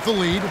Heat with the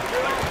lead.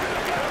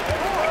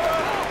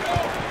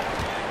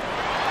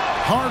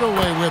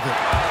 Hardaway with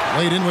it.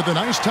 Laid in with a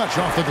nice touch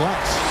off the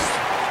glass.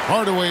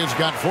 Hardaway has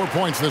got 4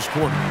 points this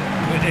quarter.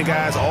 And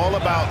guys, all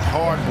about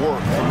hard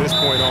work from this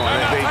point on.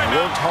 They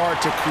worked hard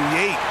to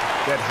create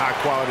that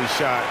high-quality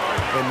shot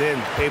and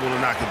then able to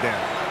knock it down.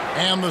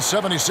 And the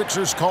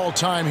 76ers call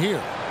time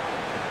here.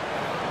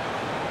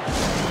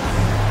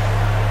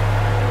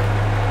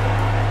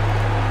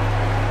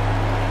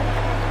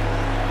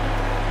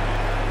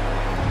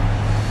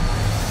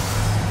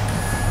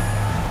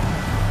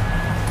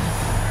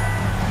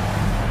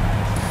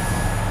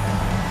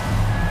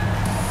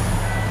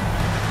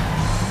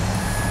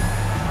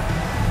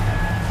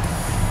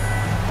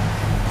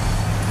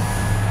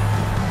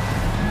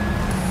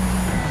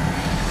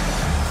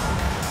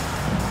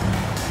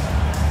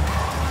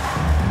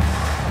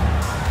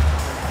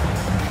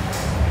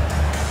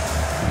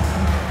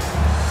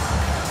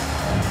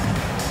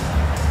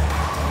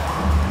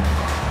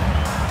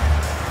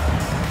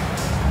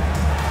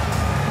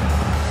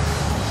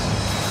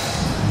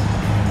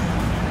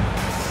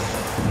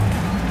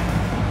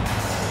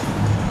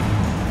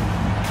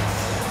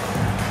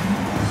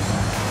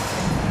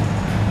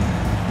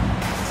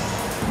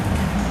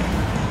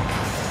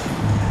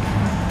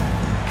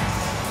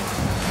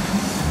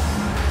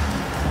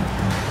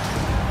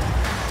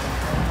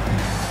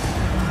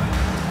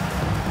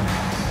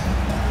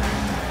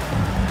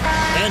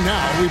 And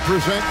now we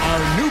present our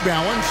New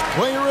Balance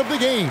Player of the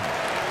Game,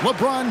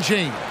 LeBron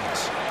James.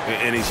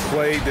 And he's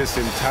played this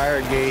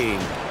entire game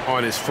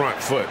on his front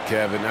foot,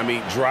 Kevin. I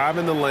mean,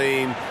 driving the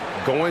lane,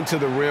 going to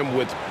the rim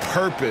with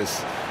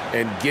purpose,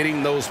 and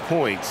getting those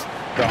points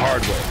the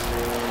hard way.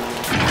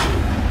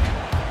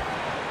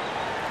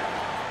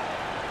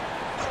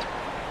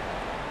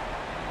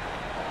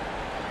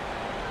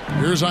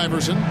 Here's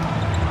Iverson.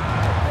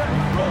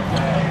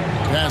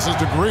 Passes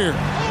to Greer.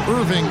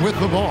 Irving with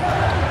the ball.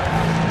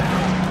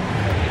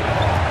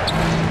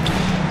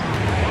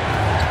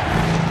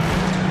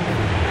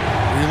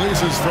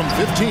 Releases from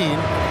 15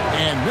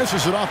 and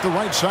misses it off the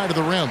right side of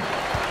the rim.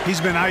 He's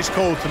been ice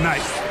cold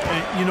tonight.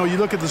 And, you know, you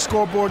look at the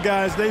scoreboard,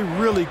 guys, they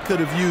really could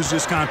have used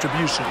his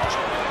contributions.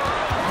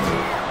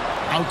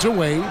 Out to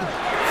Wade.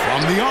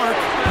 From the arc.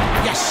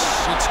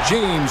 Yes, it's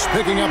James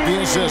picking up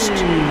the assist.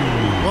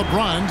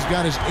 LeBron's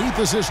got his 8th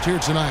assist here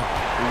tonight.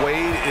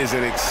 Wade is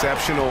an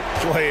exceptional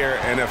player,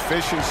 an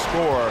efficient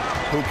scorer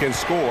who can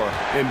score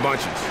in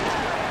bunches.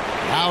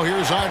 Now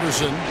here's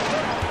Iverson.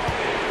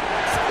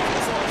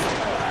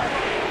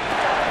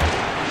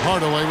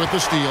 Hardaway with the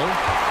steal.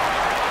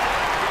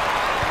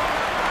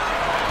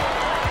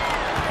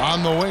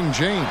 On the wing,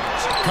 James.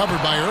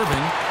 Covered by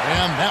Irving.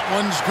 And that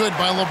one's good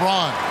by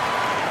LeBron.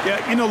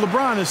 Yeah, you know,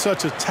 LeBron is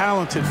such a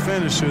talented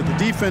finisher. The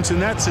defense in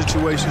that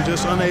situation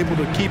just unable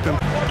to keep him.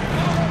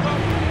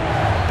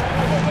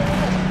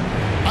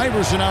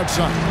 Iverson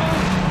outside.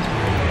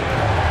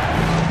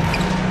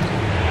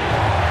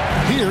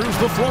 Here's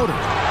the floater.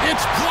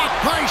 It's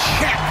blocked by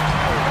Shaq.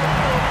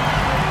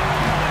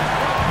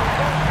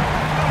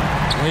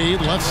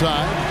 Wade left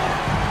side.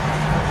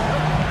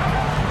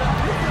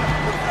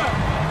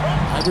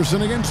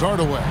 Iverson against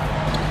Hardaway.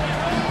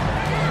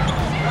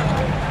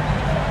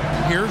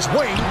 Here's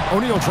Wade.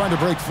 O'Neal trying to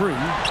break free.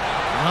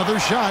 Another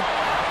shot.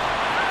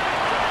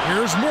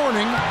 Here's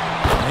Mourning.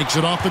 Makes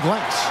it off the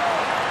glass.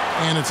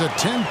 And it's a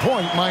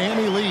 10-point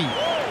Miami lead.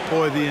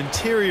 Boy, the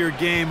interior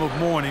game of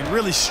Mourning,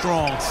 really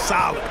strong,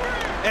 solid,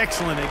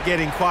 excellent at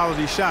getting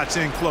quality shots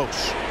in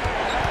close.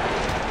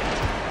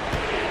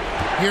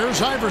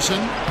 Here's Iverson.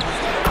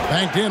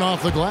 Banked in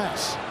off the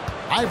glass.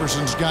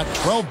 Iverson's got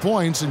 12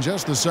 points in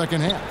just the second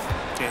half.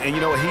 And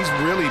you know, he's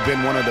really been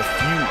one of the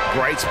few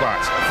bright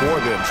spots for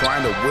them,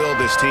 trying to will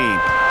this team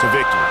to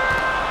victory.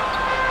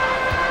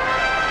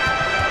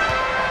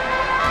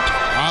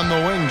 On the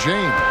wing,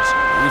 James.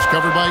 He's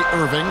covered by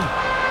Irving.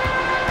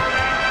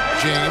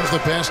 James, the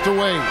pass to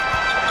Wade.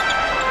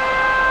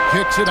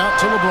 Kicks it out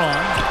to LeBron.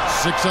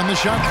 6 on the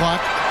shot clock.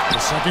 The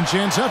second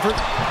chance effort.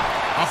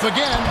 Off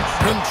again.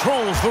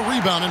 Controls the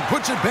rebound and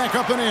puts it back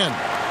up and in.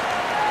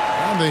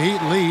 And the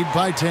Heat lead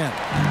by 10.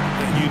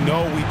 You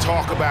know, we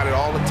talk about it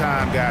all the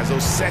time, guys.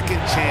 Those second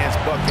chance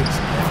buckets,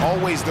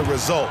 always the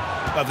result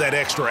of that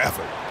extra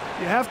effort.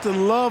 You have to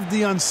love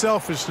the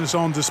unselfishness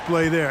on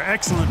display there.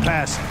 Excellent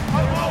passing.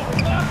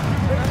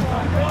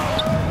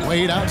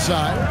 Wade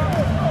outside.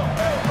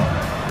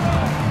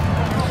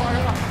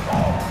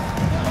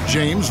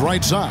 James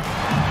right side.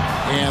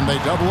 And they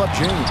double up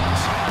James.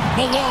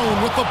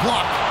 Malone with the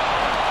block.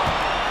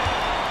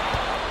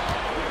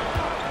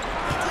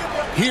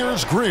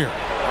 Here's Greer.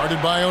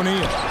 Guarded by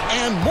O'Neal.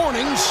 And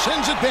Mourning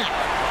sends it back.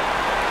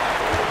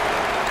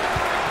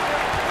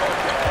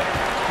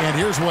 And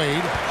here's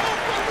Wade.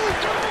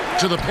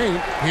 To the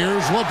paint,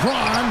 here's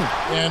LeBron,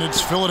 and it's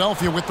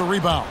Philadelphia with the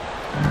rebound.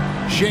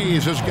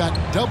 Shays has got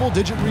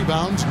double-digit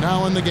rebounds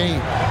now in the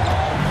game.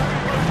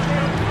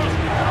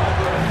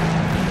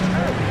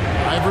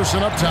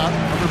 Iverson up top,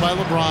 covered by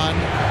LeBron.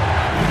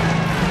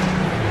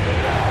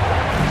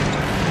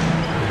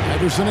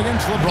 Iverson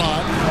against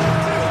LeBron.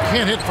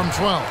 Can't hit from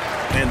 12.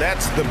 And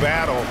that's the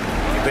battle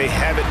they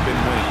haven't been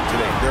winning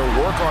today. Their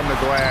work on the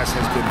glass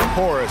has been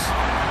porous,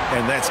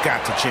 and that's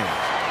got to change.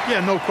 Yeah,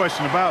 no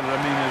question about it. I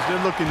mean, as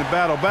they're looking to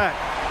battle back,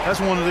 that's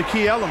one of the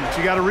key elements.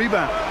 You got to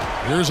rebound.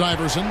 Here's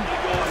Iverson,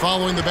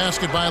 following the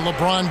basket by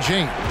LeBron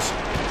James.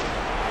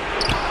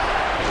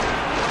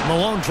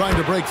 Malone trying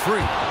to break free.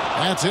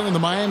 That's it, and the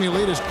Miami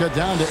lead is cut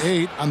down to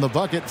 8 on the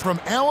bucket from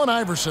Allen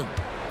Iverson.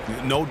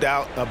 No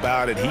doubt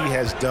about it. He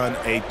has done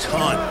a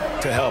ton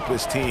to help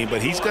his team,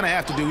 but he's going to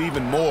have to do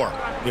even more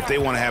if they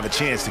want to have a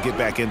chance to get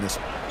back in this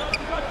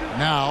one.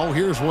 Now,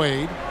 here's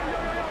Wade.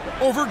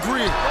 Over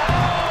Greer.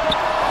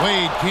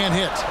 Wade can't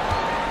hit.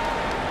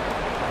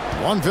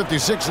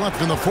 1:56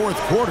 left in the fourth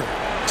quarter.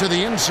 To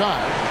the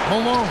inside.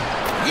 Malone.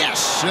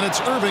 Yes, and it's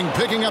Irving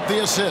picking up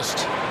the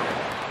assist.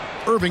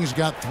 Irving's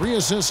got 3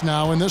 assists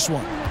now in this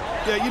one.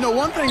 Yeah, you know,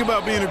 one thing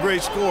about being a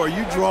great scorer,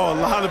 you draw a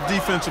lot of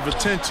defensive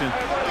attention,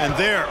 and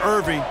there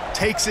Irving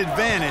takes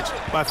advantage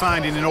by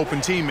finding an open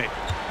teammate.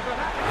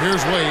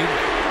 Here's Wade.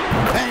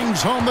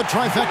 Bangs home the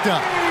trifecta.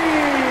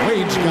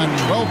 Wade's got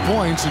 12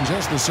 points in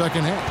just the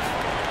second half.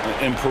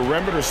 In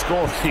perimeter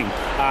scoring,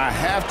 I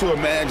have to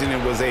imagine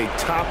it was a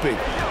topic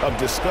of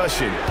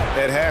discussion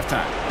at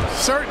halftime.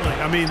 Certainly.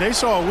 I mean, they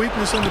saw a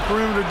weakness in the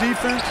perimeter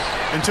defense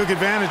and took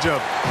advantage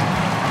of it.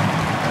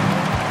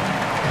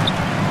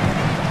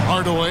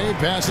 Hardaway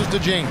passes to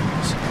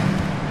James.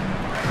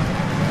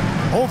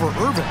 Over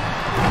Irving.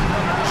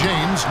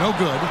 James, no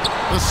good.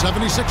 The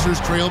 76ers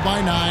trail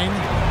by 9.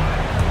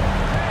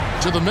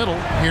 To the middle.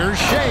 Here's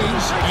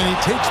Shays, and he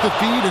takes the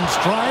feed in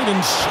stride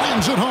and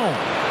slams it home.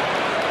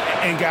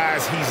 And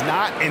guys, he's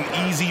not an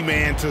easy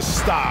man to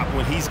stop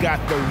when he's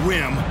got the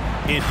rim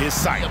in his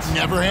sights.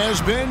 Never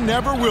has been,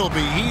 never will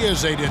be. He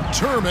is a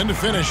determined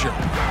finisher.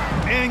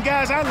 And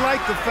guys, I like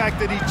the fact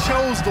that he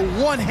chose the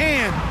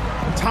one-hand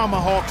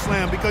tomahawk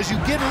slam, because you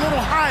get a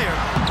little higher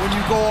when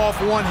you go off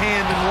one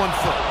hand and one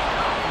foot.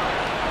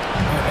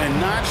 And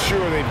not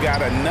sure they've got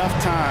enough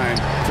time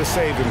to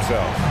save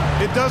themselves.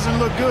 It doesn't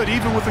look good,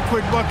 even with a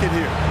quick bucket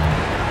here.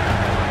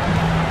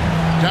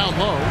 Down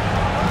low.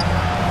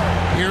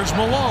 Here's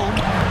Malone.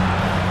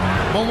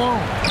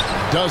 Malone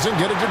doesn't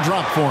get it to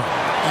drop for him.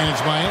 And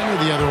it's Miami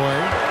the other way.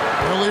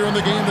 Earlier in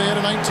the game, they had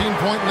a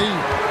 19-point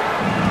lead.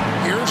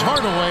 Here's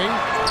Hardaway.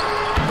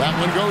 That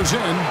one goes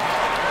in.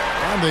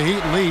 And the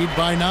Heat lead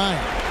by 9.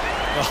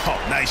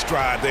 Oh, nice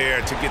drive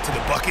there to get to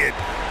the bucket,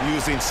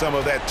 using some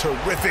of that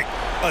terrific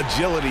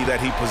agility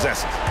that he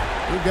possesses.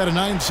 We've got a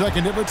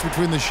 9-second difference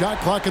between the shot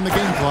clock and the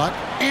game clock.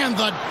 And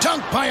the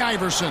dunk by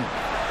Iverson.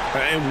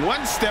 And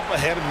one step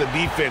ahead of the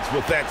defense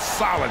with that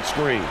solid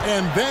screen.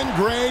 And then,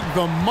 Greg,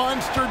 the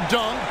monster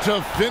dunk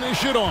to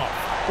finish it off.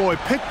 Boy,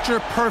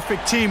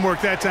 picture-perfect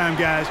teamwork that time,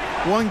 guys.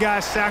 One guy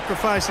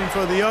sacrificing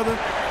for the other.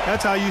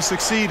 That's how you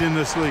succeed in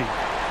this league.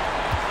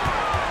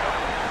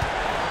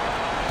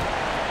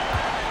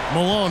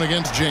 Malone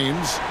against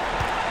James.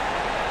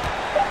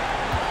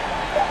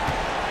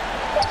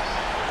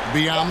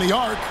 Beyond the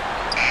arc.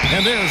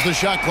 And there's the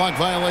shot clock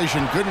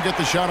violation. Couldn't get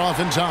the shot off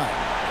in time.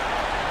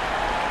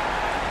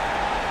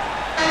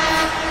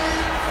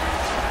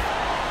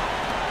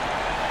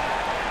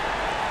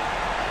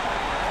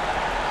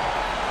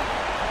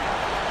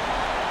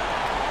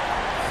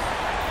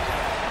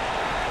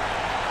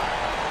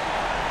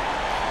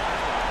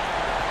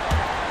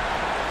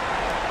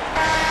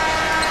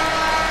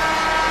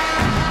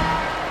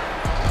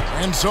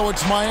 And so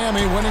it's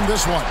Miami winning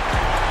this one.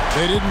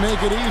 They didn't make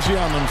it easy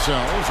on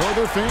themselves or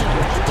their fans,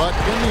 but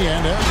in the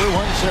end,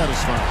 everyone's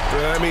satisfied.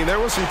 I mean, there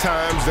were some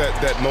times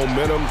that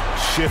momentum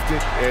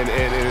shifted, and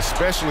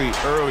especially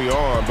early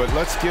on, but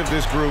let's give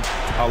this group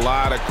a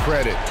lot of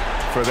credit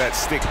for that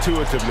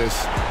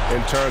stick-to-itiveness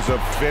in terms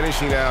of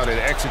finishing out and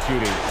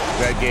executing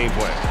that game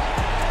plan.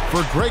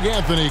 For Greg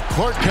Anthony,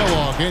 Clark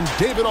Kellogg, and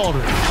David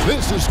Aldridge,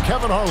 this is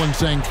Kevin Harlan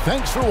saying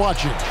thanks for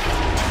watching.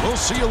 We'll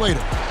see you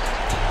later.